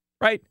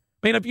 Right?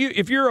 I mean,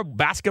 if you're a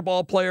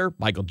basketball player,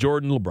 Michael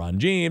Jordan, LeBron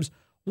James,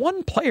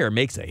 one player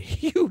makes a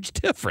huge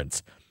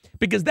difference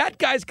because that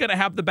guy's going to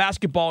have the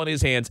basketball in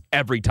his hands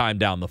every time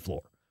down the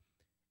floor.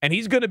 And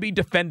he's going to be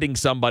defending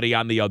somebody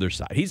on the other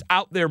side. He's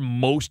out there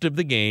most of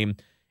the game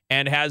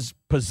and has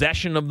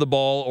possession of the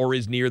ball or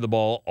is near the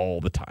ball all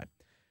the time.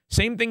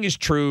 Same thing is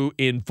true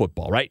in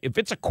football, right? If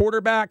it's a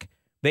quarterback,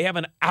 they have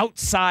an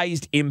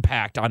outsized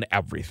impact on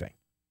everything.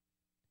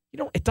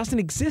 It doesn't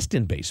exist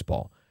in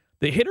baseball.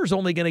 The hitter's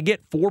only going to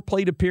get 4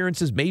 plate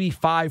appearances, maybe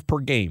 5 per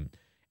game.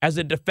 As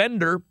a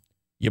defender,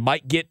 you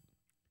might get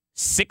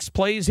 6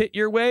 plays hit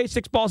your way,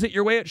 6 balls hit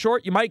your way at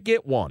short. You might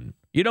get 1.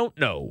 You don't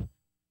know.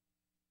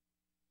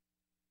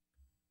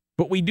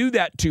 But we do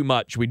that too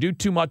much. We do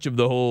too much of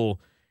the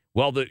whole,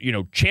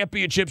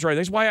 championships, right?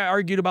 That's why I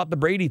argued about the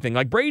Brady thing.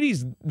 Like,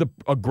 Brady's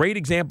a great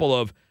example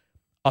of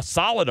a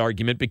solid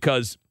argument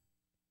because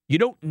you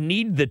don't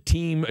need the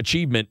team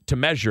achievement to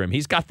measure him.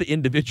 He's got the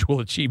individual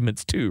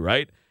achievements too,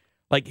 right?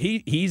 Like,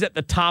 he's at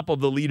the top of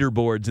the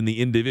leaderboards in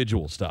the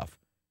individual stuff.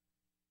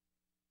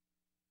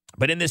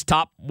 But in this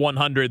top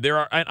 100,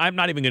 I'm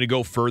not even going to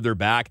go further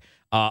back.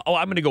 I'm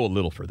going to go a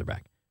little further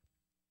back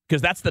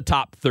because that's the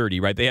top 30,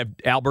 right? They have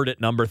Albert at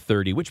number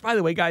 30, which, by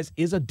the way, guys,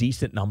 is a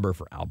decent number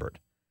for Albert.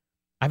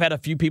 I've had a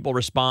few people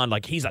respond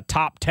like he's a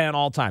top 10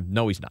 all time.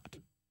 No, he's not.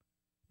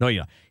 No, he's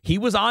not. He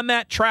was on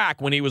that track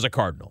when he was a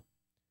Cardinal.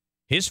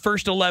 His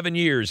first 11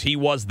 years, he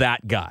was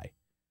that guy.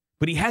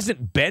 But he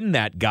hasn't been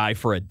that guy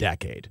for a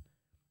decade.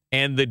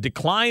 And the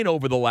decline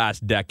over the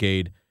last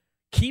decade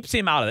keeps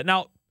him out of it.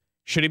 Now,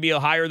 should he be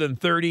higher than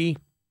 30?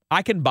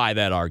 I can buy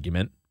that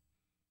argument.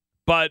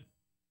 But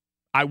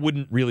I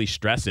wouldn't really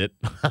stress it.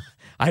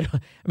 I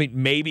mean,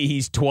 maybe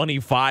he's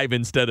 25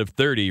 instead of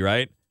 30,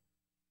 right?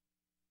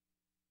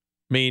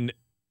 I mean,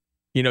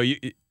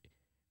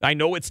 I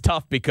know it's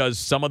tough because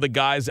some of the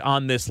guys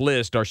on this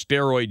list are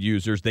steroid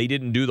users. They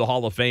didn't do the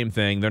Hall of Fame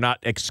thing. They're not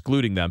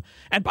excluding them.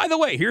 And by the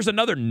way, here's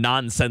another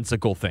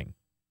nonsensical thing.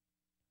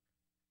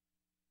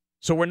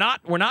 So we're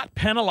not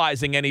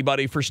penalizing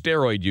anybody for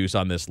steroid use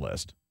on this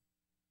list.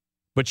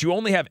 but you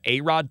only have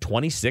A-Rod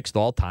 26th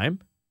all time?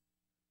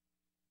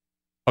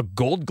 A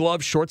Gold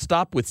Glove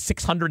shortstop with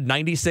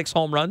 696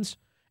 home runs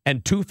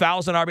and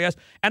 2,000 RBIs?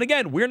 And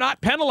again, we're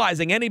not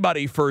penalizing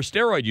anybody for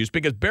steroid use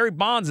because Barry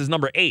Bonds is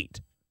number 8.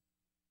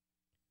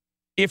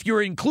 If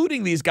you're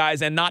including these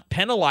guys and not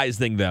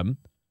penalizing them,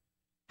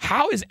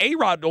 how is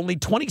A-Rod only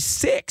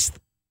 26th?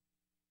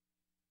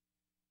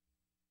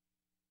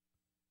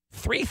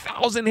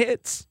 3,000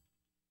 hits.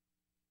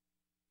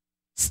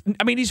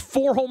 I mean, he's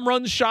 4 home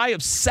runs shy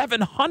of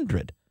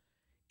 700.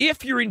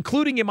 If you're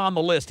including him on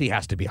the list, he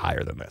has to be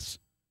higher than this.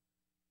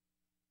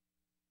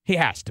 He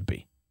has to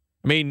be.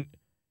 I mean,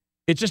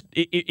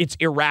 it's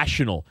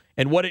irrational.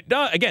 And what it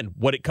does, again,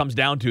 what it comes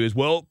down to is,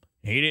 well,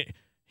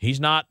 he's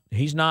not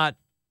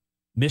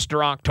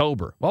Mr.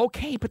 October. Well,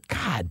 okay, but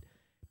God,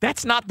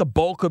 that's not the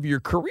bulk of your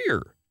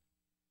career.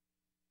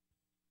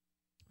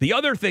 The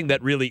other thing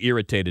that really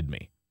irritated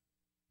me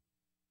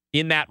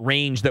in that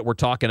range that we're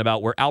talking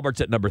about, where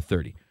Albert's at number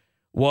 30,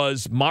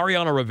 was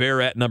Mariano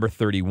Rivera at number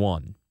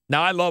 31.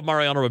 Now, I love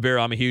Mariano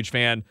Rivera. I'm a huge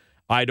fan.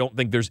 I don't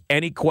think there's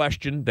any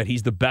question that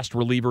he's the best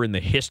reliever in the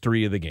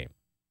history of the game.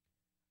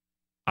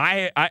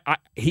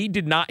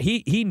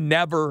 He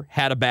never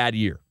had a bad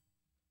year.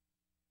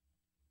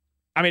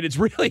 I mean, it's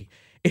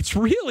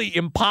really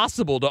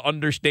impossible to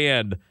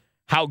understand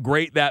how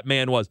great that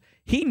man was.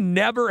 He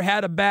never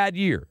had a bad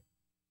year.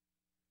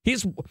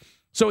 His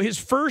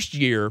first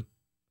year,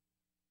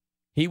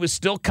 he was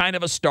still kind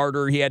of a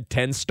starter. He had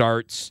 10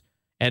 starts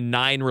and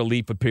 9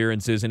 relief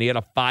appearances, and he had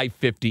a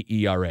 5.50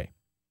 ERA.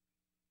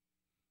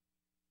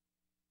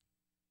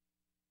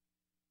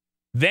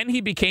 Then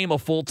he became a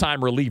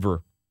full-time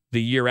reliever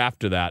the year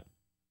after that.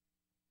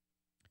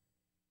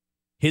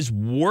 His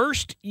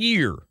worst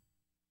year,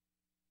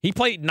 he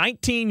played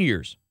 19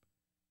 years.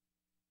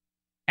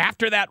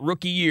 After that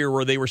rookie year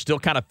where they were still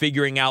kind of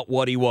figuring out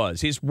what he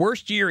was, his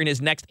worst year in his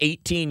next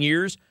 18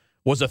 years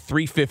was a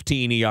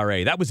 3.15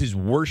 ERA. That was his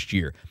worst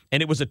year.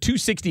 And it was a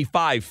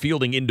 2.65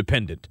 fielding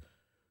independent.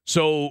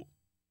 So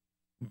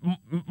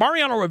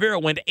Mariano Rivera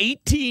went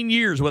 18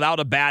 years without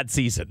a bad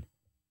season.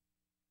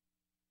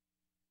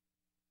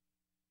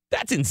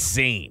 That's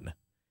insane.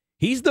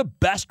 He's the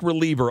best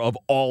reliever of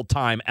all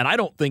time, and I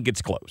don't think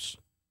it's close.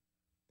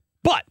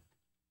 But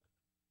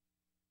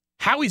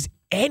how is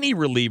any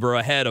reliever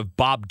ahead of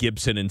Bob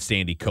Gibson and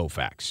Sandy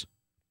Koufax?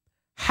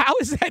 How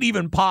is that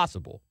even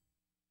possible?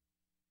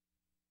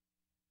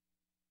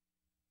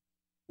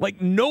 Like,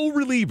 no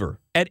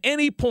reliever at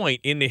any point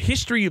in the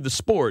history of the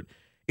sport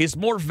is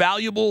more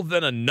valuable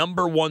than a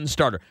number 1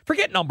 starter.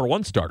 Forget number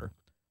 1 starter.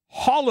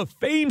 Hall of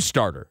Fame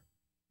starter.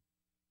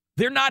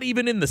 They're not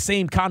even in the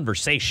same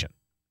conversation.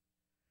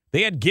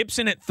 They had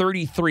Gibson at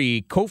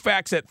 33,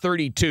 Koufax at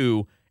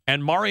 32,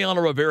 and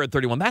Mariano Rivera at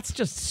 31. That's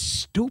just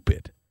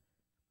stupid.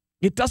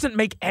 It doesn't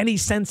make any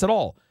sense at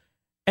all.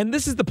 And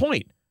this is the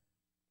point.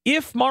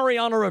 If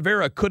Mariano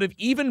Rivera could have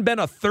even been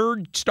a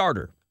 3rd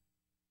starter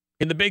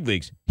in the big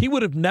leagues, he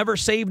would have never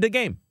saved a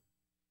game.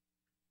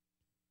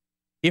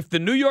 If the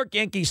New York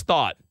Yankees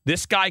thought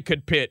this guy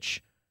could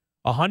pitch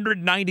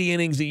 190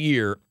 innings a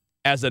year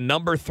as a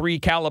number 3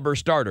 caliber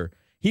starter,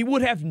 he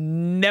would have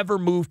never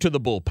moved to the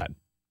bullpen.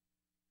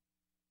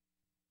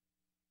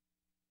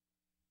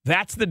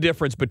 That's the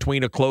difference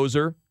between a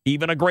closer,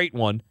 even a great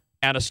one,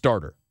 and a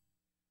starter.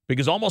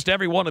 Because almost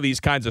every one of these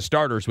kinds of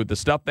starters with the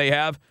stuff they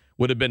have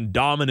would have been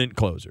dominant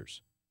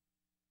closers.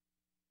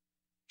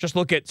 Just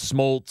look at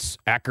Smoltz,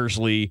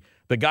 Eckersley.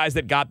 The guys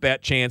that got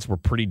that chance were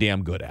pretty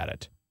damn good at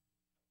it.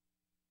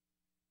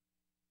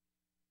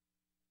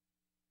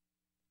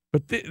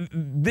 But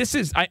this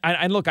is,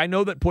 look, I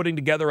know that putting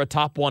together a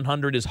top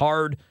 100 is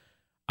hard.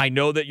 I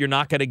know that you're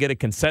not going to get a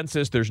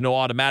consensus. There's no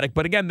automatic.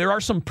 But again, there are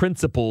some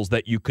principles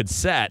that you could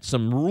set,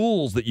 some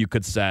rules that you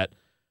could set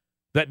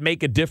that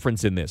make a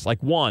difference in this.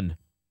 Like, one,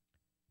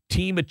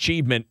 team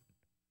achievement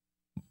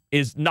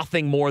is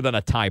nothing more than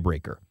a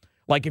tiebreaker.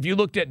 Like, if you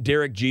looked at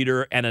Derek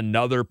Jeter and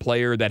another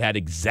player that had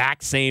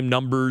exact same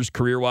numbers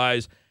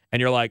career-wise, and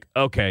you're like,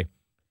 okay,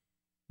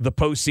 the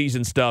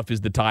postseason stuff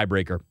is the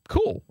tiebreaker.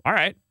 Cool. All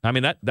right. I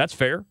mean, that's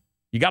fair.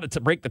 You got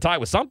to break the tie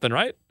with something,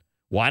 right?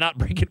 Why not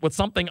break it with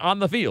something on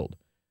the field?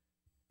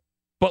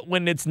 But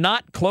when it's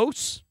not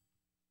close,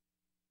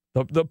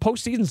 the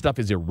postseason stuff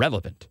is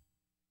irrelevant.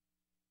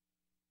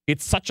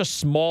 It's such a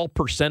small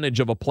percentage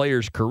of a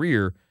player's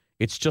career,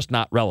 it's just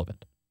not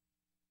relevant.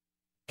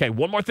 Okay,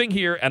 one more thing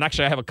here, and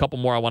actually I have a couple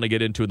more I want to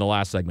get into in the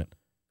last segment.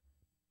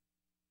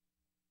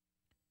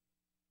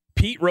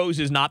 Pete Rose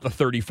is not the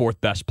 34th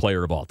best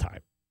player of all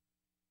time.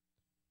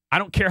 I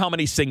don't care how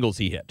many singles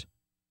he hit.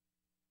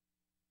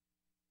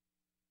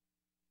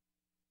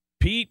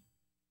 Pete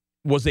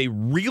was a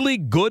really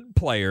good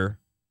player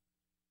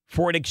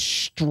for an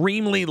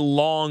extremely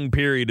long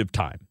period of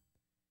time.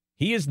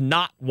 He is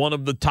not one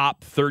of the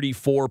top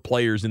 34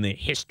 players in the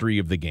history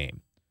of the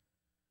game.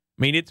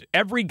 I mean, it's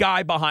every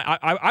guy behind.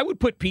 I would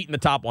put Pete in the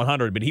top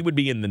 100, but he would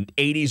be in the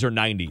 80s or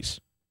 90s.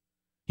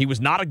 He was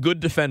not a good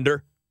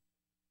defender.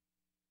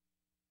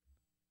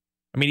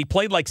 I mean, he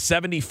played like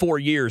 74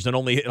 years and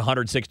only hit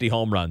 160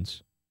 home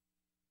runs.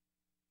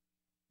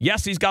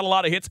 Yes, he's got a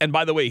lot of hits. And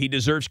by the way, he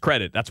deserves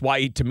credit. That's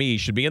why, to me, he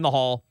should be in the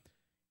Hall.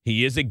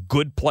 He is a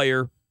good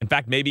player. In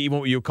fact, maybe even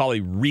what you would call a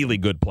really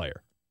good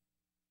player.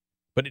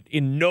 But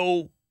in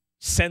no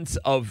sense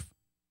of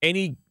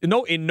in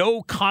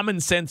no common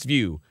sense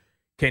view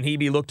can he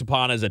be looked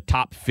upon as a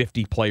top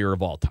 50 player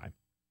of all time.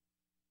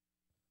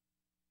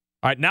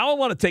 All right, now I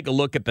want to take a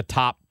look at the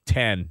top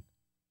 10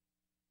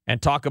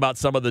 and talk about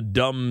some of the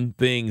dumb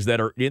things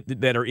that are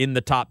in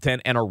the top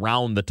 10 and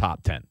around the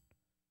top 10.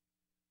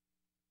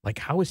 Like,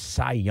 how is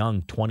Cy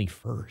Young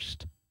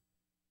 21st?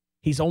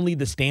 He's only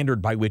the standard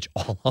by which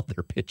all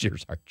other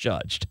pitchers are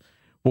judged.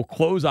 We'll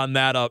close on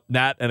that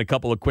and a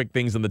couple of quick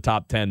things in the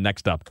top 10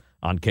 next up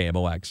on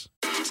KMOX.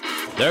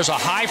 There's a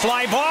high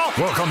fly ball.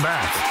 Welcome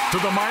back to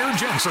the Meyer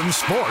Jensen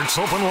Sports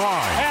Open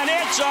Line. And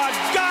it's a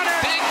gunner.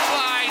 Big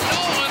fly,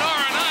 Nolan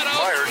Arenado.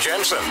 Meyer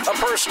Jensen, a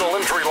personal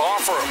injury law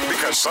firm,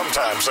 because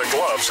sometimes the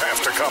gloves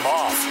have to come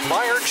off.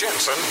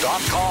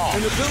 MeyerJensen.com.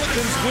 And the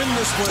Pelicans win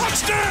this one.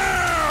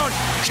 Touchdown,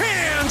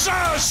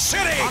 Kansas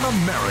City! On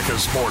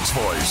America's Sports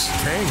Voice,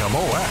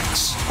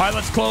 KMOX. All right,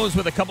 let's close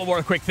with a couple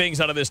more quick things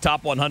out of this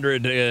top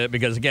 100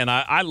 because, again,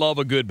 I love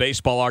a good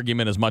baseball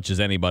argument as much as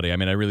anybody. I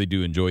mean, I really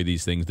do enjoy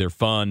these things. They're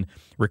fun.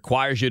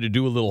 Requires you to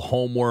do a little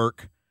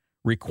homework.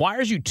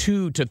 Requires you,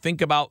 too, to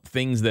think about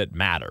things that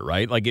matter,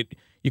 right? Like,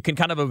 you can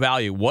kind of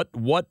evaluate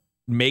what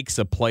makes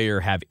a player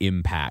have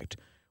impact.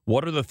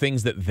 What are the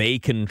things that they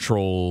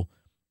control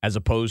as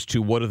opposed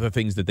to what are the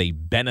things that they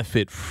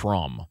benefit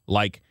from?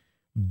 Like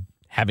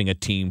having a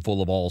team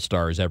full of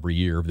all-stars every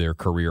year of their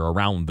career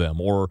around them,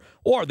 or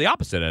the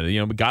opposite of it.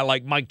 A guy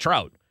like Mike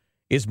Trout.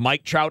 Is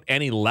Mike Trout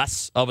any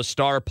less of a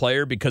star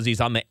player because he's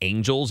on the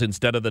Angels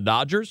instead of the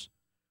Dodgers?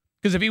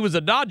 Because if he was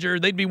a Dodger,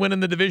 they'd be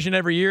winning the division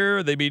every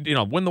year. They'd be,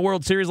 win the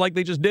World Series like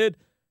they just did.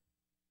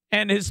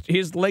 And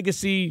his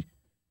legacy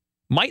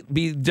might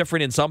be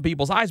different in some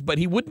people's eyes, but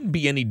he wouldn't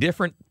be any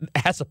different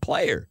as a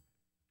player.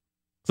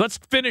 So let's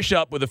finish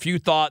up with a few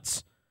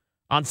thoughts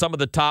on some of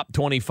the top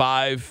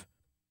 25.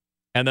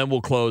 And then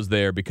we'll close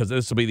there because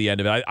this will be the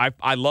end of it.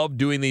 I love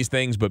doing these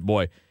things, but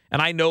boy,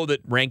 and I know that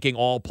ranking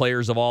all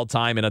players of all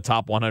time in a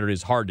top 100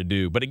 is hard to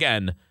do. But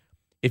again,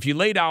 if you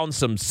lay down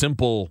some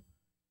simple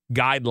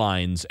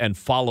guidelines and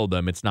follow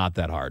them, it's not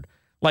that hard.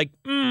 Like,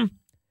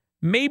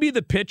 maybe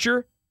the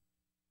pitcher,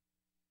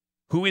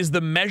 who is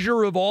the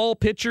measure of all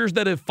pitchers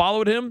that have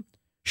followed him,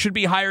 should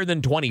be higher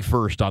than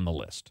 21st on the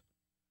list.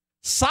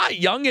 Cy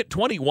Young at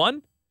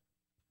 21?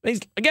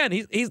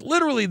 He's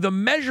literally the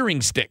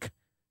measuring stick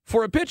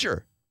for a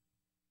pitcher.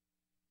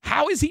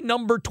 How is he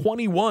number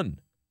 21?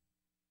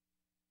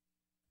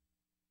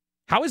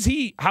 How is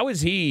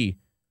he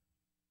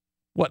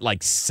what,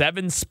 like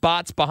 7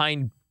 spots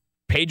behind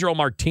Pedro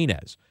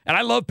Martinez? And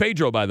I love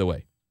Pedro, by the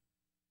way.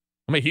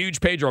 I'm a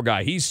huge Pedro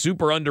guy. He's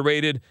super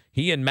underrated.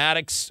 He and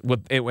Maddox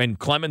and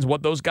Clemens,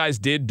 what those guys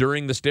did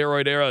during the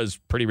steroid era is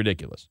pretty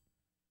ridiculous.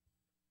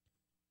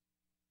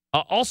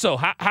 Also,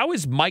 how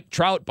is Mike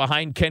Trout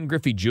behind Ken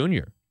Griffey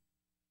Jr.?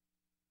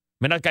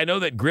 I mean, I know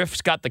that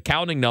Griff's got the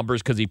counting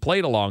numbers because he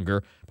played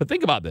longer, but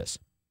think about this.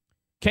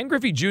 Ken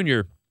Griffey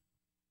Jr.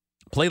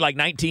 played like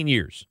 19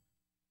 years.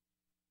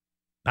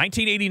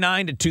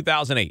 1989 to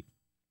 2008.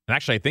 And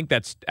actually, I think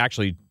that's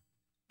actually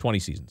 20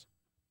 seasons.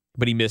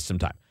 But he missed some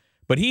time.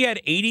 But he had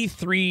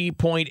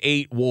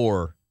 83.8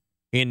 WAR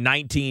in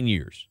 19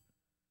 years.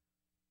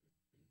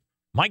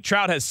 Mike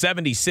Trout has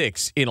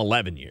 76 in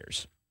 11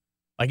 years.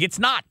 Like, it's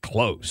not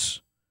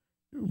close.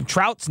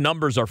 Trout's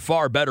numbers are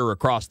far better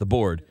across the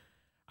board.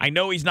 I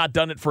know he's not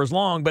done it for as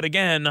long, but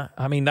again,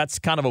 I mean, that's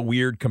kind of a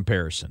weird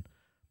comparison.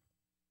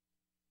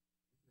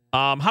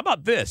 How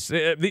about this?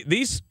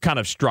 These kind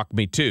of struck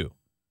me, too.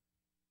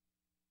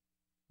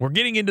 We're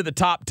getting into the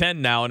top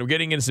 10 now, and we're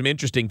getting into some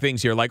interesting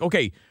things here. Like,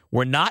 okay,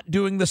 we're not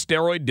doing the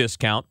steroid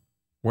discount.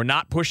 We're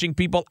not pushing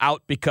people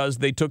out because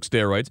they took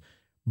steroids.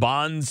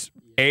 Bonds,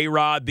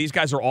 A-Rod, these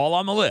guys are all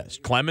on the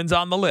list. Clemens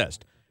on the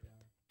list.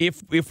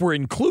 If we're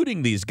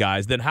including these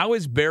guys, then how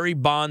is Barry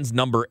Bonds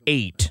number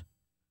 8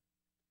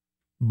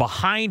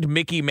 behind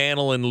Mickey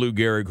Mantle and Lou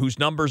Gehrig, whose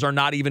numbers are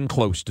not even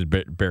close to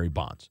Barry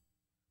Bonds?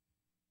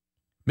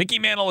 Mickey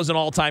Mantle is an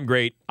all-time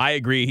great. I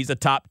agree. He's a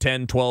top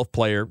 10, 12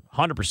 player,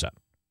 100%.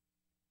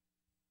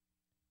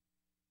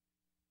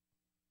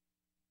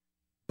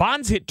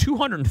 Bonds hit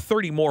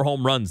 230 more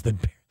home runs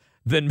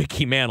than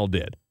Mickey Mantle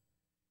did.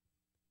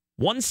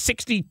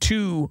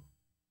 162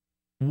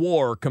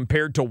 WAR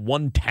compared to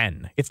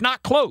 110. It's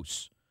not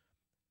close.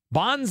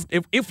 Bonds,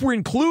 if we're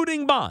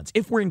including Bonds,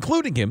 if we're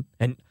including him,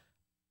 and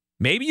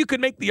maybe you could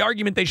make the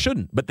argument they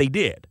shouldn't, but they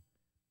did.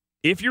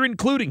 If you're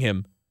including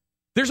him,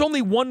 there's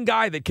only one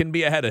guy that can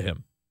be ahead of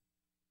him,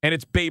 and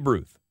it's Babe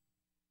Ruth.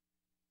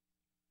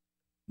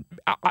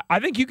 I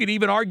think you could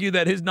even argue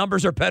that his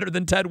numbers are better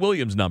than Ted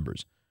Williams'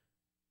 numbers.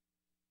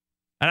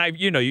 And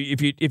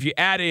if you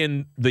add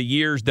in the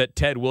years that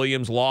Ted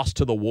Williams lost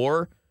to the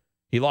war,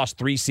 he lost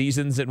 3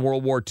 seasons in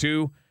World War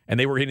II, and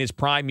they were in his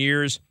prime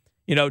years.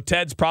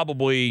 Ted's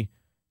probably,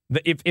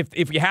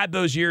 if you had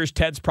those years,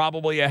 Ted's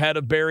probably ahead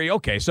of Barry.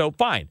 Okay, so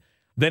fine.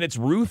 then it's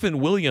Ruth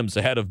and Williams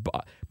ahead of.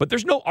 But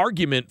there's no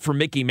argument for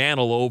Mickey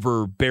Mantle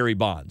over Barry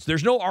Bonds.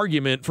 There's no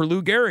argument for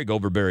Lou Gehrig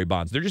over Barry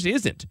Bonds. There just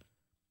isn't.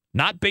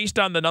 Not based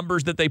on the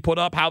numbers that they put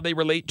up, how they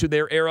relate to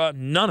their era,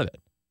 none of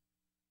it.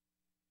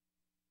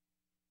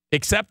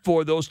 Except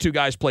for those two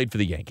guys played for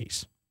the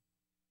Yankees.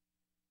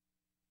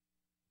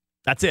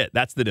 That's it.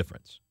 That's the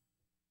difference.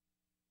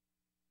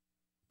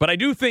 But I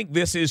do think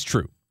this is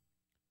true.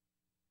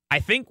 I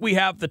think we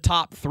have the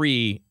top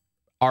three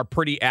are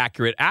pretty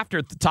accurate.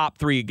 After the top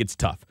three, it gets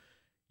tough.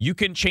 You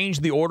can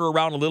change the order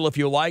around a little if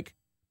you like,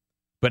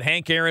 but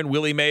Hank Aaron,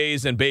 Willie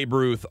Mays, and Babe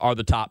Ruth are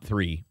the top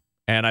three.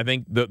 And I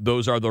think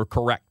those are the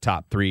correct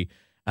top three.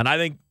 And I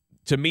think,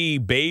 to me,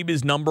 Babe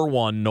is number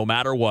one no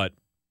matter what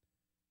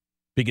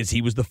because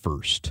he was the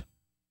first.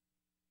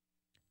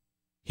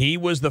 He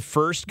was the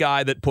first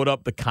guy that put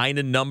up the kind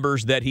of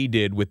numbers that he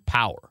did with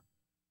power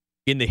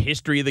in the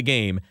history of the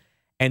game.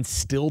 And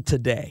still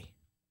today,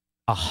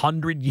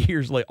 100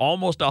 years later,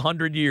 almost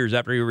 100 years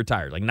after he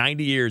retired, like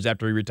 90 years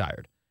after he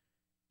retired,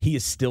 he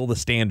is still the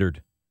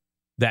standard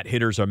that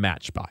hitters are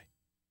matched by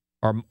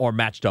or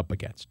matched up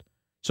against.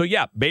 So,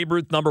 yeah, Babe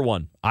Ruth, number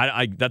one.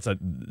 That's a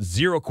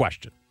zero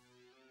question.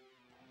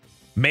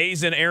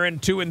 Mays and Aaron,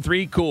 2 and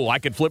 3, cool. I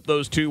could flip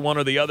those two, one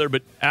or the other,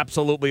 but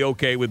absolutely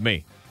okay with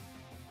me.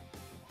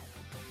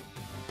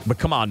 But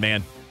come on,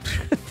 man.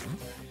 A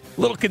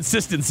little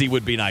consistency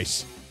would be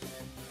nice.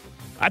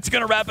 That's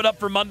going to wrap it up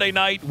for Monday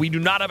night. We do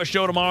not have a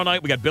show tomorrow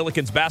night. We got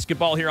Billikens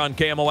basketball here on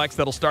KMOX.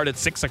 That'll start at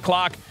 6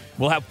 o'clock.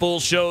 We'll have full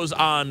shows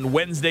on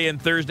Wednesday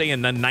and Thursday,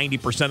 and then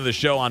 90% of the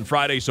show on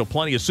Friday. So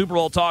plenty of Super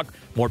Bowl talk,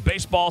 more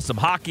baseball, some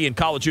hockey, and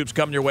college hoops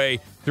coming your way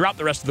throughout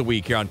the rest of the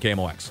week here on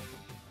KMOX.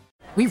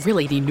 We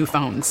really need new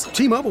phones.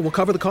 T-Mobile will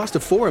cover the cost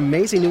of 4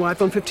 amazing new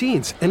iPhone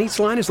 15s, and each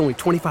line is only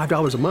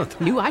 $25 a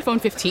month. New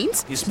iPhone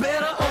 15s? It's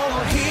better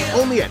over here.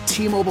 Only at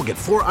T-Mobile, get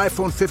 4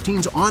 iPhone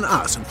 15s on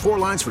us and 4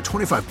 lines for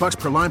 $25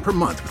 per line per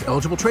month with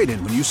eligible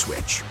trade-in when you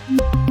switch.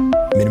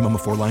 Minimum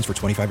of 4 lines for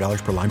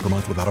 $25 per line per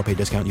month with autopay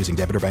discount using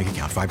debit or bank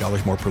account.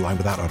 $5 more per line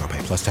without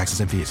autopay, plus taxes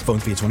and fees. Phone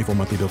fee at 24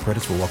 monthly bill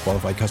credits for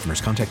well-qualified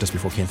customers. Contact us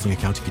before canceling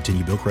account to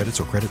continue bill credits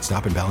or credit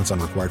stop and balance on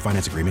required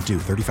finance agreement due.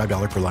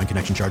 $35 per line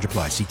connection charge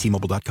applies. See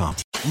T-Mobile.com.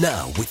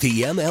 Now, with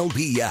the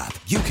MLB app,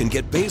 you can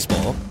get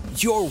baseball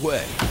your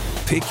way.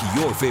 Pick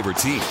your favorite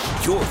team,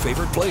 your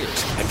favorite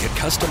players, and get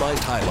customized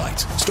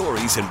highlights,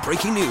 stories, and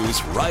breaking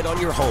news right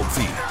on your home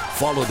feed.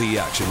 Follow the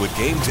action with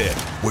Game Tip,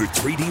 where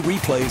 3D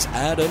replays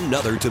add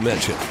another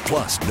dimension.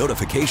 Plus,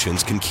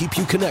 notifications can keep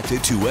you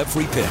connected to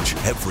every pitch,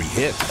 every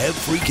hit,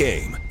 every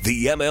game.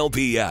 The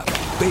MLB app.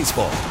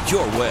 Baseball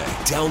your way.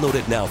 Download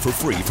it now for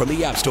free from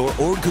the App Store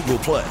or Google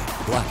Play.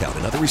 Blackout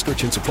and other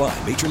restrictions apply.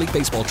 Major League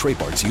Baseball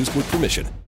trademarks used with permission.